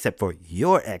 everybody except for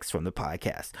your ex from the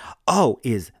podcast. Oh,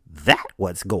 is that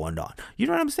what's going on? You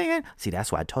know what I'm saying? See,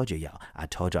 that's why I told you, y'all. I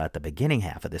told y'all at the beginning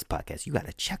half of this podcast, you got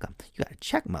to check them. You got to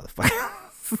check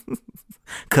motherfuckers.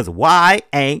 Because why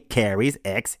ain't Carrie's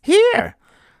ex here?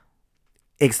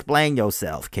 Explain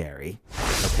yourself, Carrie.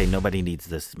 Okay, nobody needs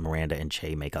this Miranda and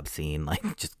Che makeup scene.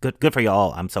 Like, just good for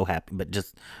y'all. I'm so happy, but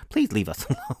just please leave us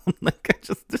alone. Like,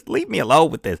 just leave me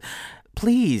alone with this.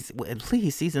 Please,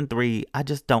 season 3, I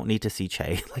just don't need to see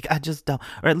Che. Like, I just don't,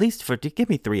 or at least give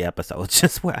me 3 episodes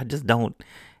just where I just don't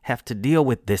have to deal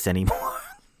with this anymore.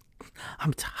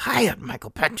 I'm tired, Michael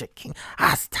Patrick King.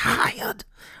 I's tired.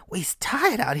 We's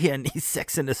tired out here in these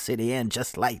Sex in the City and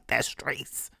just like that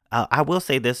streets. I will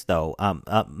say this though,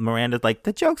 Miranda's like,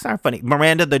 the jokes aren't funny.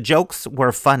 Miranda, the jokes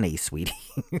were funny, sweetie.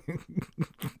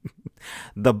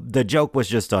 The joke was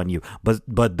just on you,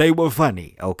 but they were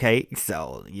funny, okay?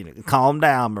 So, calm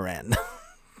down, Miranda.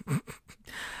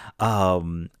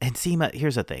 And Seema,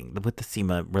 here's the thing with the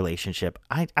Seema relationship.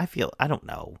 I feel, I don't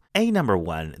know. Number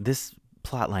one, this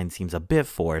plotline seems a bit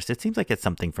forced. It seems like it's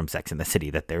something from Sex in the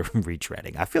City that they're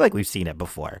retreading. I feel like we've seen it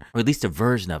before, or at least a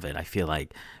version of it. I feel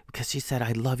like, because she said,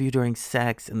 I love you during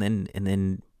sex, and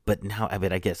then but now, I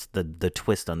mean, I guess the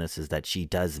twist on this is that she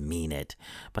does mean it.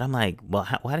 But I'm like, well,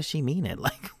 why does she mean it?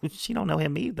 Like, she don't know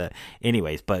him either.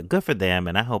 Anyways, but good for them.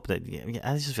 And I hope that,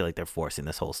 I just feel like they're forcing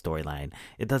this whole storyline.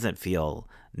 It doesn't feel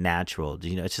natural.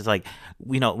 It's just like,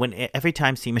 when every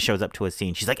time Seema shows up to a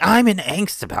scene, she's like, I'm in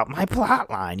angst about my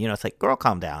plot line. It's like, girl,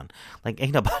 calm down. Like,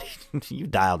 ain't nobody, you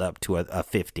dialed up to a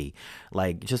 50.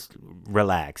 Like, just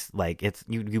relax. Like, it's,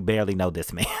 you barely know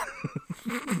this man.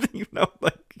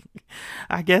 Like,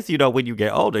 I guess, when you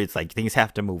get older, it's like things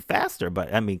have to move faster.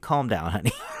 But, I mean, calm down,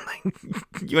 honey. Like,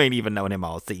 you ain't even known him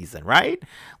all season, right?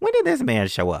 When did this man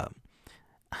show up?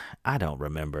 I don't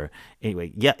remember.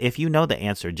 Anyway, yeah, if you know the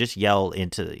answer, just yell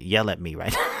at me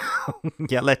right now.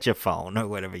 Yell at your phone or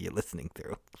whatever you're listening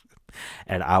through.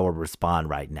 And I will respond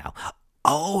right now.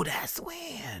 Oh, that's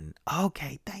when.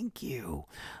 Okay, thank you.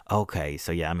 Okay,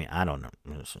 so yeah, I mean, I don't know.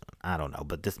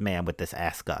 But this man with this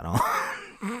ascot on.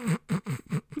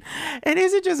 And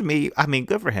is it just me? I mean,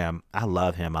 good for him. I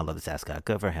love him. I love this ascot.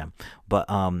 Good for him. But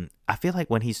I feel like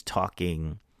when he's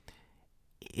talking,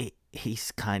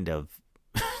 he's kind of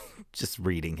just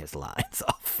reading his lines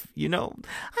off. I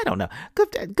don't know.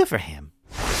 Good for him.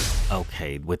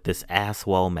 Okay, with this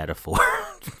asswole metaphor,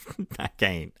 I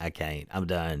can't. I'm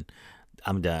done.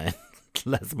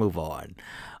 Let's move on.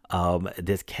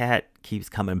 This cat keeps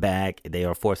coming back. They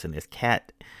are forcing this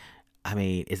cat. I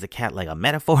mean, is the cat like a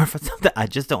metaphor for something? I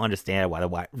just don't understand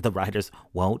why the writers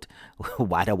won't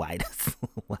let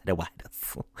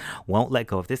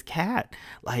go of this cat.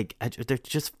 Like, they're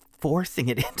just forcing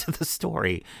it into the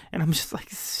story. And I'm just like,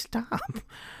 stop.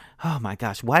 Oh my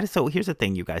gosh. So here's the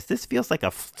thing, you guys. This feels like a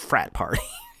frat party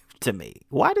to me.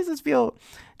 Why does this feel,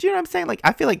 do you know what I'm saying? Like,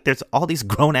 I feel like there's all these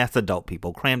grown-ass adult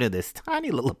people crammed in this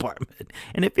tiny little apartment,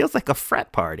 and it feels like a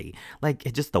frat party. Like,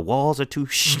 it just, the walls are too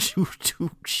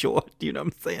short, you know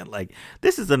what I'm saying? Like,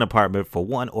 this is an apartment for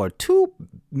 1 or 2,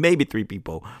 maybe 3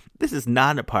 people. This is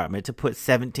not an apartment to put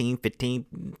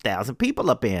 15,000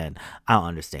 people up in. I don't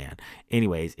understand.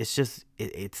 Anyways, it's just,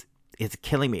 it's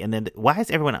killing me. And then why is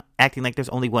everyone acting like there's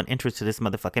only one entrance to this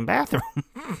motherfucking bathroom?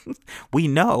 We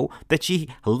know that she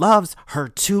loves her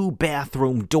 2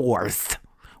 bathroom doors.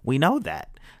 We know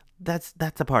that. That's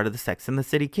a part of the Sex in the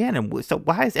City canon. So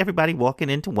why is everybody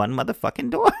walking into one motherfucking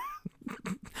door?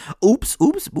 Oops,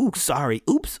 sorry.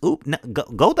 Oops. No,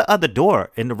 go the other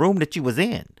door in the room that you was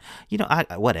in.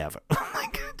 Whatever.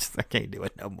 I can't do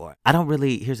it no more.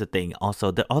 Here's the thing.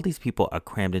 Also, all these people are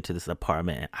crammed into this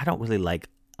apartment, and I don't really like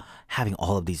having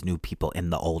all of these new people in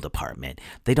the old apartment.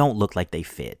 They don't look like they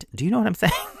fit. Do you know what I'm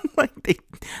saying? Like,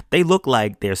 they look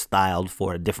like they're styled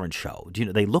for a different show.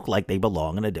 They look like they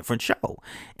belong in a different show.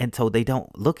 And so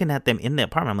looking at them in the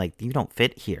apartment, I'm like, you don't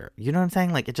fit here. You know what I'm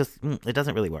saying? Like, it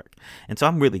doesn't really work. And so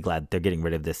I'm really glad they're getting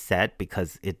rid of this set,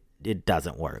 because it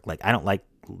doesn't work. Like, I don't like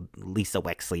Lisa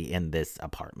Wexley in this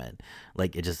apartment.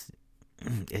 Like,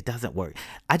 it doesn't work.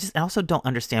 I also don't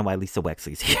understand why Lisa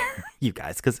Wexley's here, you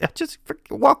guys, because just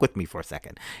walk with me for a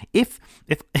second. If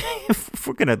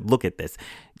we're gonna look at this,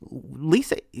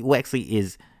 Lisa Wexley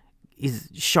is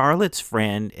Charlotte's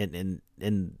friend,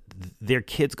 and their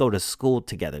kids go to school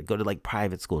together, go to like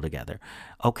private school together.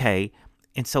 Okay,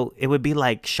 and so it would be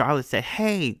like Charlotte said,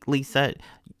 "Hey, Lisa,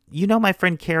 my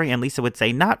friend Carrie," and Lisa would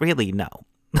say, "Not really, no."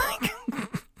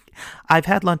 I've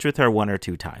had lunch with her 1 or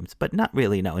 2 times, but not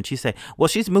really, no. And she'd say, well,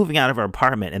 she's moving out of her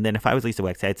apartment. And then if I was Lisa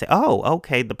Wexley, I'd say, oh,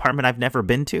 okay, the apartment I've never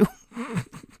been to.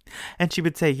 And she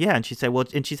would say, yeah. And she'd say, well,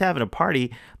 and she's having a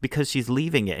party because she's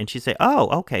leaving it. And she'd say, oh,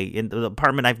 okay, in the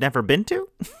apartment I've never been to?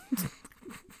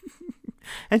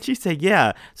 And she'd say,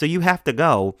 yeah, so you have to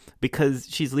go because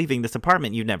she's leaving this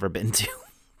apartment you've never been to.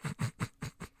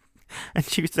 And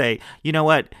she would say, you know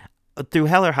what? Through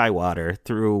hell or high water,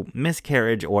 through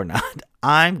miscarriage or not,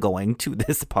 I'm going to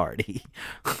this party.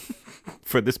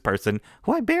 for this person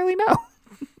who I barely know.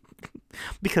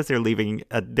 Because they're leaving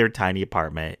their tiny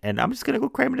apartment, and I'm just going to go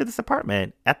cram into this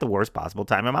apartment at the worst possible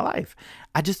time in my life.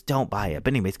 I just don't buy it.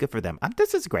 But anyways, good for them.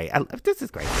 This is great. This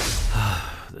is great.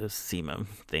 The SEMA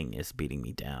thing is beating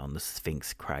me down. The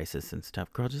Sphinx crisis and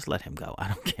stuff. Girl, just let him go. I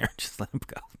don't care. Just let him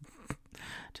go.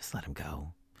 Just let him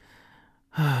go.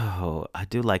 Oh, I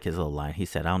do like his little line. He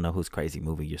said, I don't know whose crazy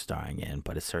movie you're starring in,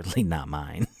 but it's certainly not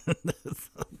mine.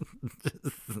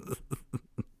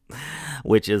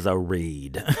 Which is a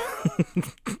read.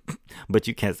 But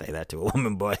you can't say that to a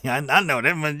woman, boy. I know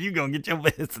that, but you gonna get your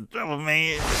ass in trouble,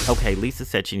 man. Okay, Lisa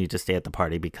said she needed to stay at the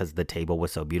party because the table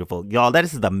was so beautiful. Y'all, that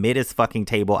is the middest fucking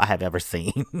table I have ever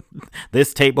seen.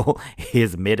 This table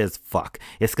is mid as fuck.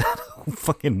 It's got a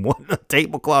fucking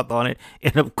tablecloth on it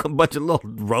and a bunch of little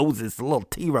roses, little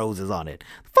tea roses on it.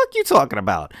 The fuck you talking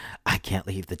about? I can't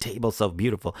leave the table so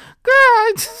beautiful.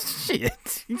 Girl,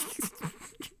 shit.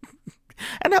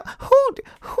 And who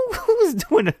was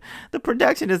doing the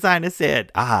production designer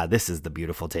said, this is the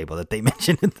beautiful table that they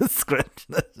mentioned in the script.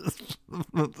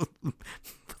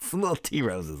 Some little tea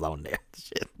roses on there.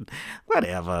 Shit.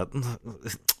 Whatever.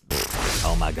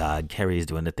 Oh my God, Carrie's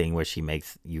doing the thing where she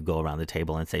makes you go around the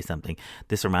table and say something.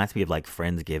 This reminds me of like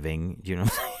Friendsgiving. You know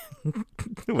what I'm saying?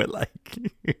 Where like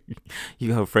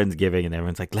you go Friendsgiving and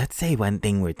everyone's like, let's say one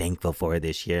thing we're thankful for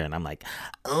this year. And I'm like,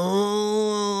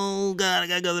 oh God, I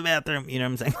gotta go to the bathroom. You know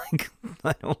what I'm saying?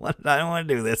 Like, I don't want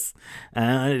to do this. I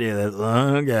don't want to do this.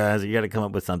 Oh God, so you got to come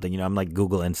up with something. You know, I'm like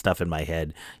Googling stuff in my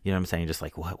head. You know what I'm saying? Just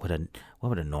like, what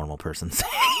would a normal person say?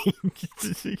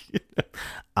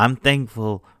 I'm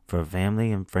thankful for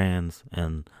family and friends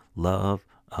and love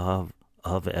of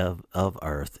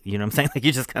earth. You know what I'm saying? Like,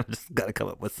 you just kind of just got to come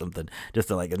up with something just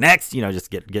to like, next, you know, just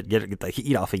get the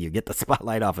heat off of you, get the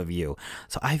spotlight off of you.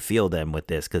 So I feel them with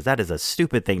this, because that is a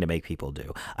stupid thing to make people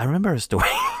do. I remember a story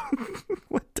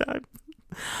one time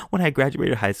when I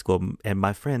graduated high school, and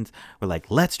my friends were like,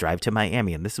 let's drive to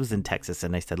Miami. And this was in Texas.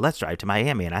 And they said, let's drive to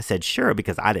Miami. And I said, sure,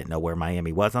 because I didn't know where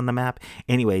Miami was on the map.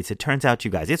 Anyways, it turns out,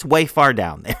 you guys, it's way far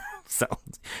down there. So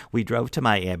we drove to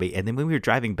Miami, and then when we were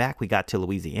driving back, we got to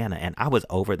Louisiana, and I was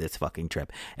over this fucking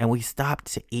trip, and we stopped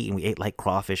to eat, and we ate like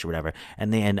crawfish or whatever.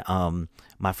 And then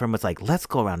my friend was like, let's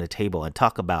go around the table and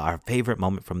talk about our favorite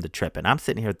moment from the trip. And I'm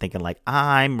sitting here thinking like,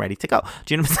 I'm ready to go.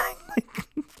 Do you know what I'm saying?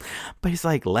 But he's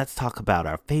like, let's talk about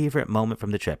our favorite moment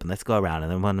from the trip, and let's go around.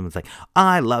 And then one of them was like,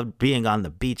 I loved being on the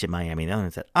beach in Miami. And the other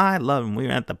one said, I loved when we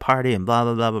were at the party and blah,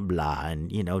 blah, blah, blah, blah,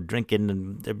 and, you know,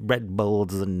 drinking Red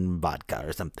Bulls and vodka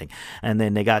or something. And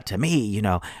then they got to me, you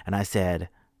know, and I said,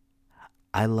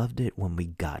 I loved it when we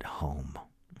got home.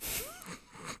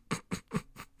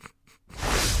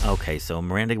 Okay, so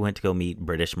Miranda went to go meet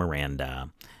British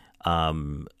Miranda.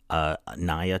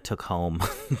 Naya took home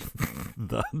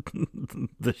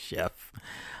the chef,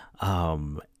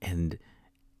 and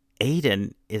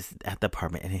Aiden is at the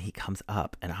apartment, and he comes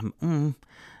up, and I'm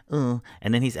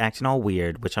and then he's acting all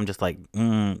weird, which I'm just like,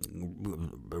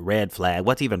 red flag.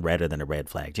 What's even redder than a red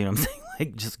flag? Do you know what I'm saying?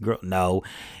 Like, just no.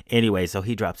 Anyway, so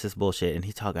he drops this bullshit, and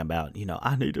he's talking about, you know,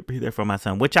 I need to be there for my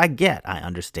son, which I get. I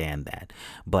understand that.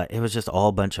 But it was just all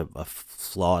a bunch of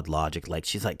flawed logic. Like,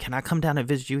 she's like, can I come down and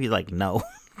visit you? He's like, no.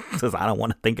 Says, I don't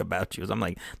want to think about you. So I'm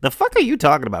like, the fuck are you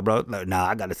talking about, bro? Like, nah,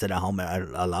 I gotta sit at home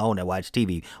alone and watch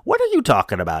TV. What are you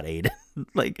talking about, Aiden?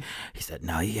 Like, he said,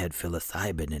 no, he had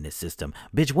psilocybin in his system.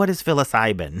 Bitch, what is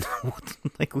psilocybin?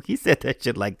 Like, he said that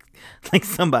shit like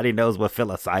somebody knows what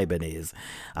psilocybin is.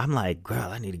 I'm like, girl,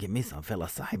 I need to get me some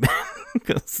psilocybin.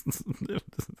 Because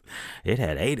it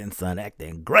had Aiden's son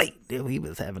acting great. He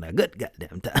was having a good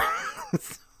goddamn time.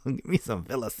 Give me some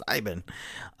psilocybin.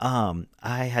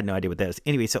 I had no idea what that was.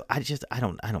 Anyway, so I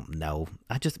don't know.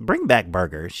 I just bring back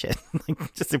Burger shit.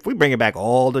 Like, just if we bring it back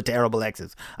all the terrible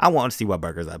exes, I want to see what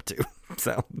Burger's up to.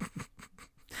 So,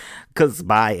 cause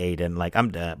bye, Aiden. Like,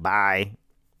 I'm done. Bye.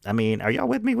 I mean, are y'all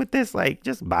with me with this? Like,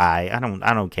 just bye. I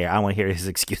don't care. I don't want to hear his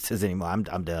excuses anymore. I'm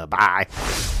done. Bye.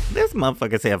 This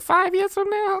motherfucker said 5 years from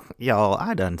now. Y'all,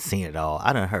 I done seen it all.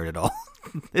 I done heard it all.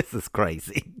 This is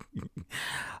crazy.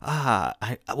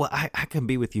 I can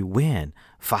be with you when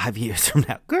 5 years from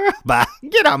now. Girl, bye.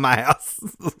 Get out my house.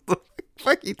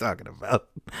 What are you talking about?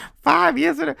 5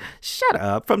 years from now? Shut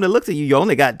up. From the looks of you, you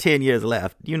only got 10 years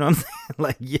left. You know what I'm saying?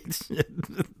 Like,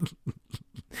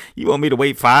 you want me to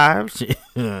wait 5?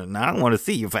 No, I don't want to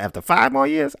see you for after 5 more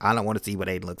years. I don't want to see what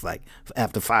Aiden looks like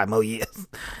after 5 more years.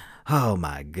 Oh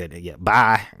my goodness. Yeah.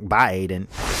 Bye, Aiden.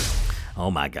 Oh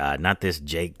my God, not this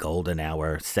Jake Golden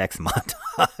Hour sex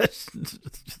montage.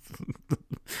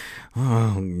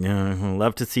 Oh, yeah,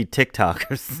 love to see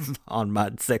TikTokers on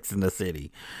my Sex in the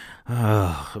City.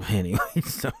 Oh, anyway,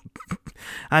 so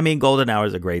I mean, Golden Hour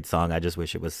is a great song. I just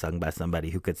wish it was sung by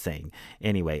somebody who could sing.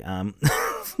 Anyway,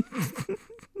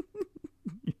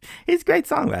 he's a great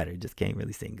songwriter. Just can't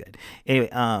really sing good. Anyway,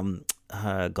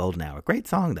 Golden Hour, great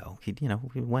song though. He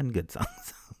one good song.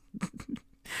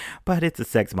 But it's a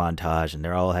sex montage, and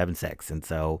they're all having sex. And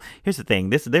so here's the thing: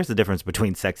 there's a difference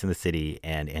between Sex in the City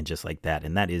and Just Like That,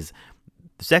 and that is,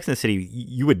 Sex in the City.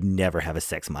 You would never have a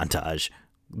sex montage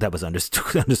that was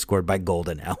underscored by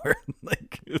Golden Hour.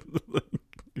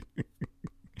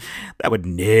 That would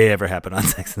never happen on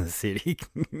Sex in the City.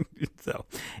 So,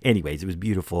 anyways, it was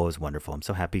beautiful. It was wonderful. I'm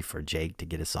so happy for Jake to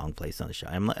get his song placed on the show.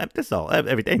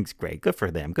 Everything's great. Good for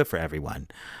them. Good for everyone.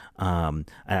 And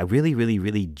I really, really,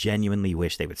 really genuinely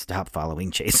wish they would stop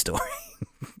following Che's story.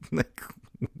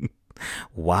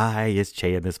 Why is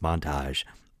Che in this montage?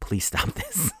 Please stop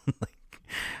this.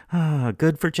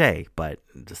 Good for Che, but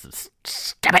just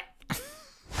stop it.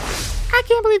 I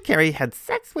can't believe Carrie had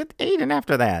sex with Aiden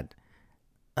after that.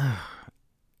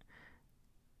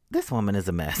 This woman is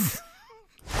a mess.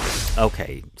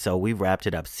 Okay, so we've wrapped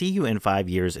it up. See you in 5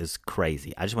 years is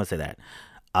crazy. I just want to say that.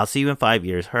 I'll see you in 5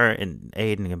 years. Her and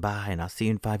Aiden can bye, and I'll see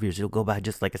you in 5 years. It'll go by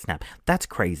just like a snap. That's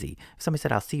crazy. If somebody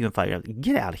said, I'll see you in 5 years,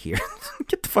 get out of here.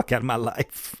 Get the fuck out of my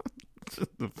life.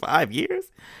 5 years?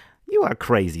 You are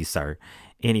crazy, sir.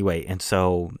 Anyway, and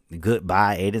so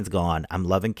goodbye. Aiden's gone. I'm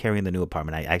loving Carrie in the new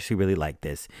apartment. I actually really like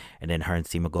this. And then her and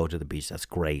Seema go to the beach. That's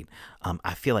great.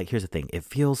 I feel like, here's the thing. It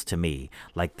feels to me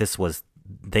like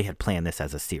they had planned this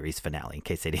as a series finale in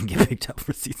case they didn't get picked up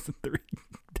for season 3.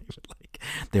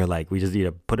 They're like, we just need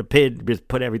to put a pin, just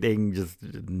put everything, just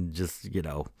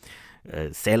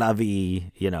c'est la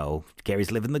vie,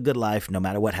 Carrie's living the good life no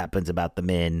matter what happens about the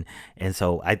men. And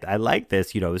so I like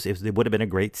this, it would have been a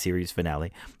great series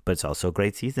finale, but it's also a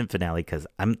great season finale because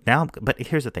but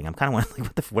here's the thing, I'm kind of wondering,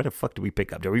 like, what the fuck do we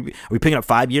pick up? Are we picking up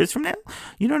 5 years from now?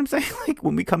 You know what I'm saying? Like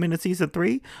when we come into season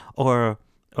 3 or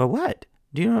what?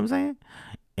 Do you know what I'm saying?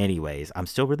 Anyways, I'm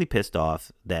still really pissed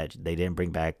off that they didn't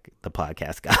bring back the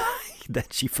podcast guy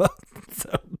that she fucked.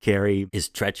 So Carrie is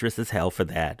treacherous as hell for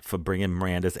that, for bringing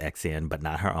Miranda's ex in, but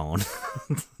not her own.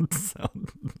 So,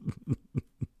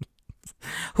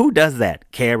 who does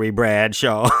that? Carrie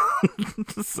Bradshaw.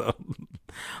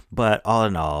 But all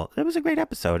in all, it was a great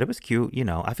episode. It was cute.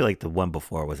 I feel like the one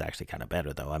before was actually kind of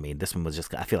better, though. I mean, this one was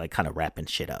just, I feel like, kind of wrapping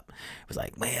shit up. It was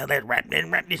like, well, let's wrap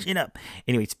this shit up.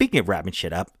 Anyway, speaking of wrapping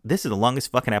shit up, this is the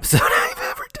longest fucking episode I've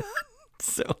ever done.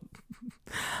 So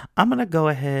I'm going to go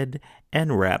ahead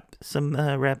and wrap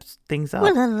things up.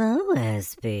 Well, hello,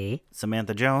 SB.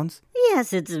 Samantha Jones?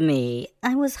 Yes, it's me.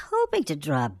 I was hoping to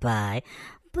drop by,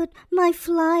 but my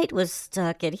flight was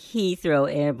stuck at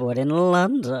Heathrow Airport in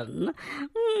London.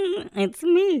 It's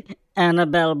me,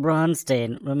 Annabelle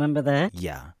Bronstein. Remember that?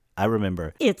 Yeah, I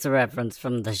remember. It's a reference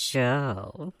from the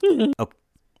show.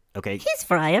 Okay. He's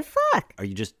fry as fuck. Are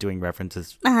you just doing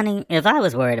references? Honey, if I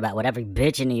was worried about what every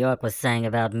bitch in New York was saying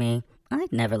about me,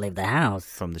 I'd never leave the house.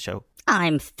 From the show?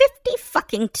 I'm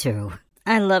 50-fucking-2.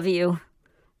 I love you,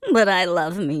 but I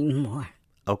love me more.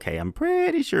 Okay, I'm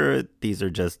pretty sure these are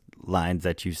just lines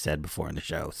that you said before in the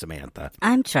show, Samantha.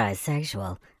 I'm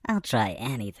trisexual. I'll try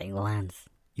anything once.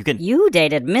 You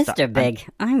dated Mr. Big.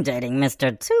 I'm dating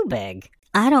Mr. Too Big.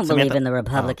 I don't believe in the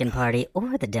Republican Party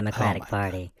or the Democratic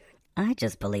Party. I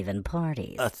just believe in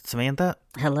parties. Samantha?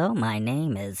 Hello, my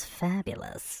name is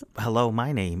Fabulous. Hello,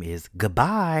 my name is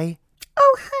Goodbye.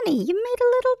 Oh, honey, you made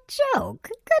a little joke.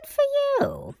 Good for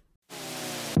you.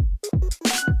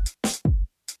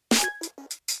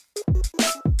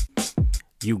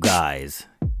 You guys,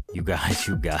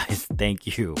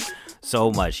 thank you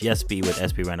so much. Yes, be with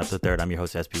SB Randolph III. I'm your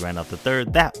host, SB Randolph III.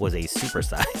 That was a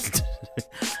supersized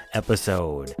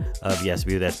episode of Yes,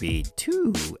 Be with SB.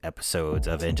 2 episodes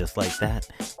of And Just Like That,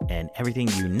 and everything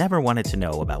you never wanted to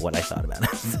know about what I thought about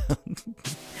it.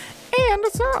 And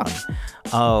a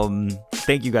song.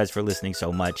 Thank you guys for listening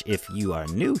so much. If you are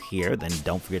new here, then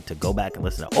don't forget to go back and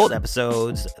listen to old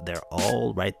episodes. They're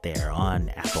all right there on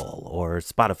Apple or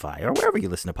Spotify or wherever you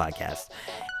listen to podcasts.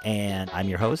 And I'm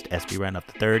your host, SB Randolph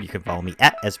III. You can follow me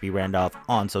at SB Randolph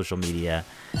on social media.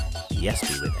 Yes,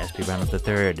 be with SB Randolph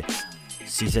III.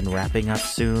 Season wrapping up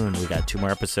soon. We got 2 more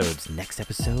episodes. Next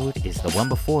episode is the one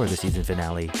before the season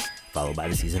finale, followed by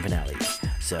the season finale.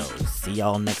 So see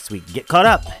y'all next week. Get caught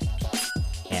up,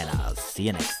 and I'll see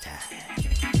you next time.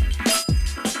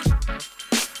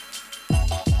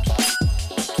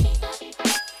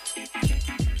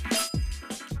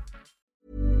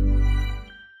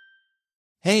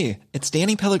 Hey, it's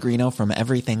Danny Pellegrino from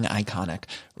Everything Iconic.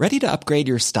 Ready to upgrade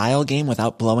your style game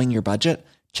without blowing your budget?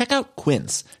 Check out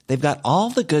Quince. They've got all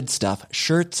the good stuff,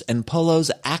 shirts and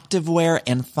polos, activewear,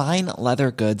 and fine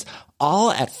leather goods,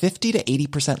 all at 50 to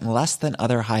 80% less than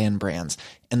other high-end brands.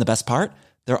 And the best part?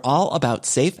 They're all about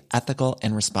safe, ethical,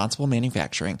 and responsible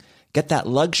manufacturing. Get that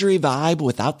luxury vibe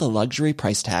without the luxury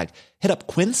price tag. Hit up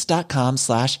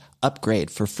quince.com/upgrade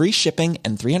for free shipping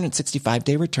and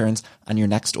 365-day returns on your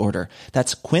next order.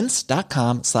 That's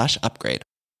quince.com/upgrade.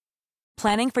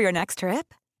 Planning for your next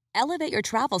trip? Elevate your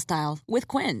travel style with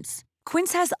Quince.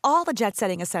 Quince has all the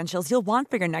jet-setting essentials you'll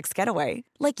want for your next getaway,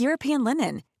 like European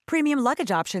linen, premium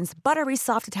luggage options, buttery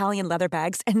soft Italian leather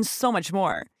bags, and so much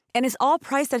more. And is all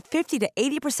priced at 50 to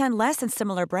 80% less than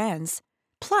similar brands.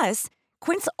 Plus,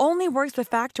 Quince only works with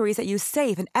factories that use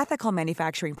safe and ethical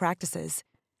manufacturing practices.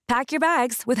 Pack your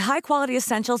bags with high-quality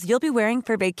essentials you'll be wearing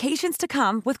for vacations to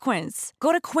come with Quince.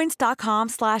 Go to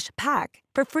quince.com/pack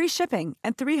for free shipping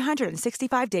and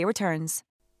 365-day returns.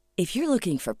 If you're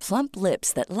looking for plump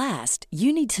lips that last,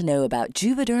 you need to know about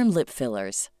Juvederm lip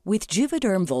fillers. With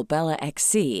Juvederm Volbella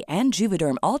XC and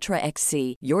Juvederm Ultra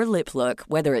XC, your lip look,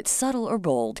 whether it's subtle or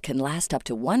bold, can last up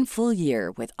to 1 full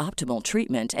year with optimal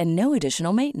treatment and no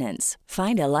additional maintenance.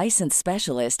 Find a licensed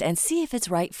specialist and see if it's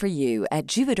right for you at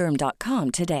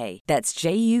Juvederm.com today. That's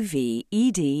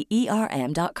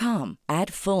JUVEDERM.com.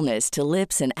 Add fullness to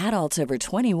lips in adults over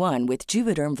 21 with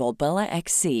Juvederm Volbella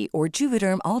XC or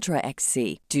Juvederm Ultra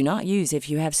XC. Do not use if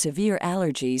you have severe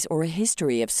allergies or a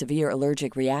history of severe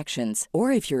allergic reactions,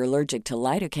 or if you're allergic to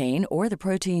lidocaine or the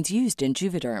proteins used in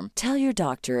Juvederm. Tell your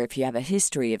doctor if you have a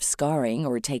history of scarring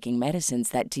or taking medicines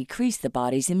that decrease the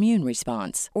body's immune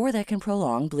response or that can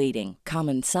prolong bleeding.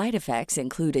 Common side effects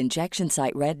include injection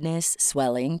site redness,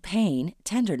 swelling, pain,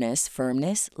 tenderness,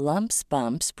 firmness, lumps,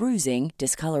 bumps, bruising,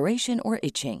 discoloration, or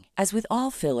itching. As with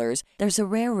all fillers, there's a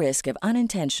rare risk of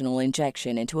unintentional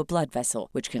injection into a blood vessel,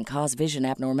 which can cause vision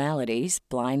abnormalities,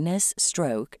 blindness,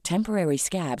 stroke, temporary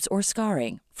scabs, or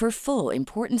scarring. For full,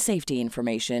 important safety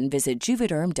information, visit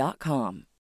Juvederm.com.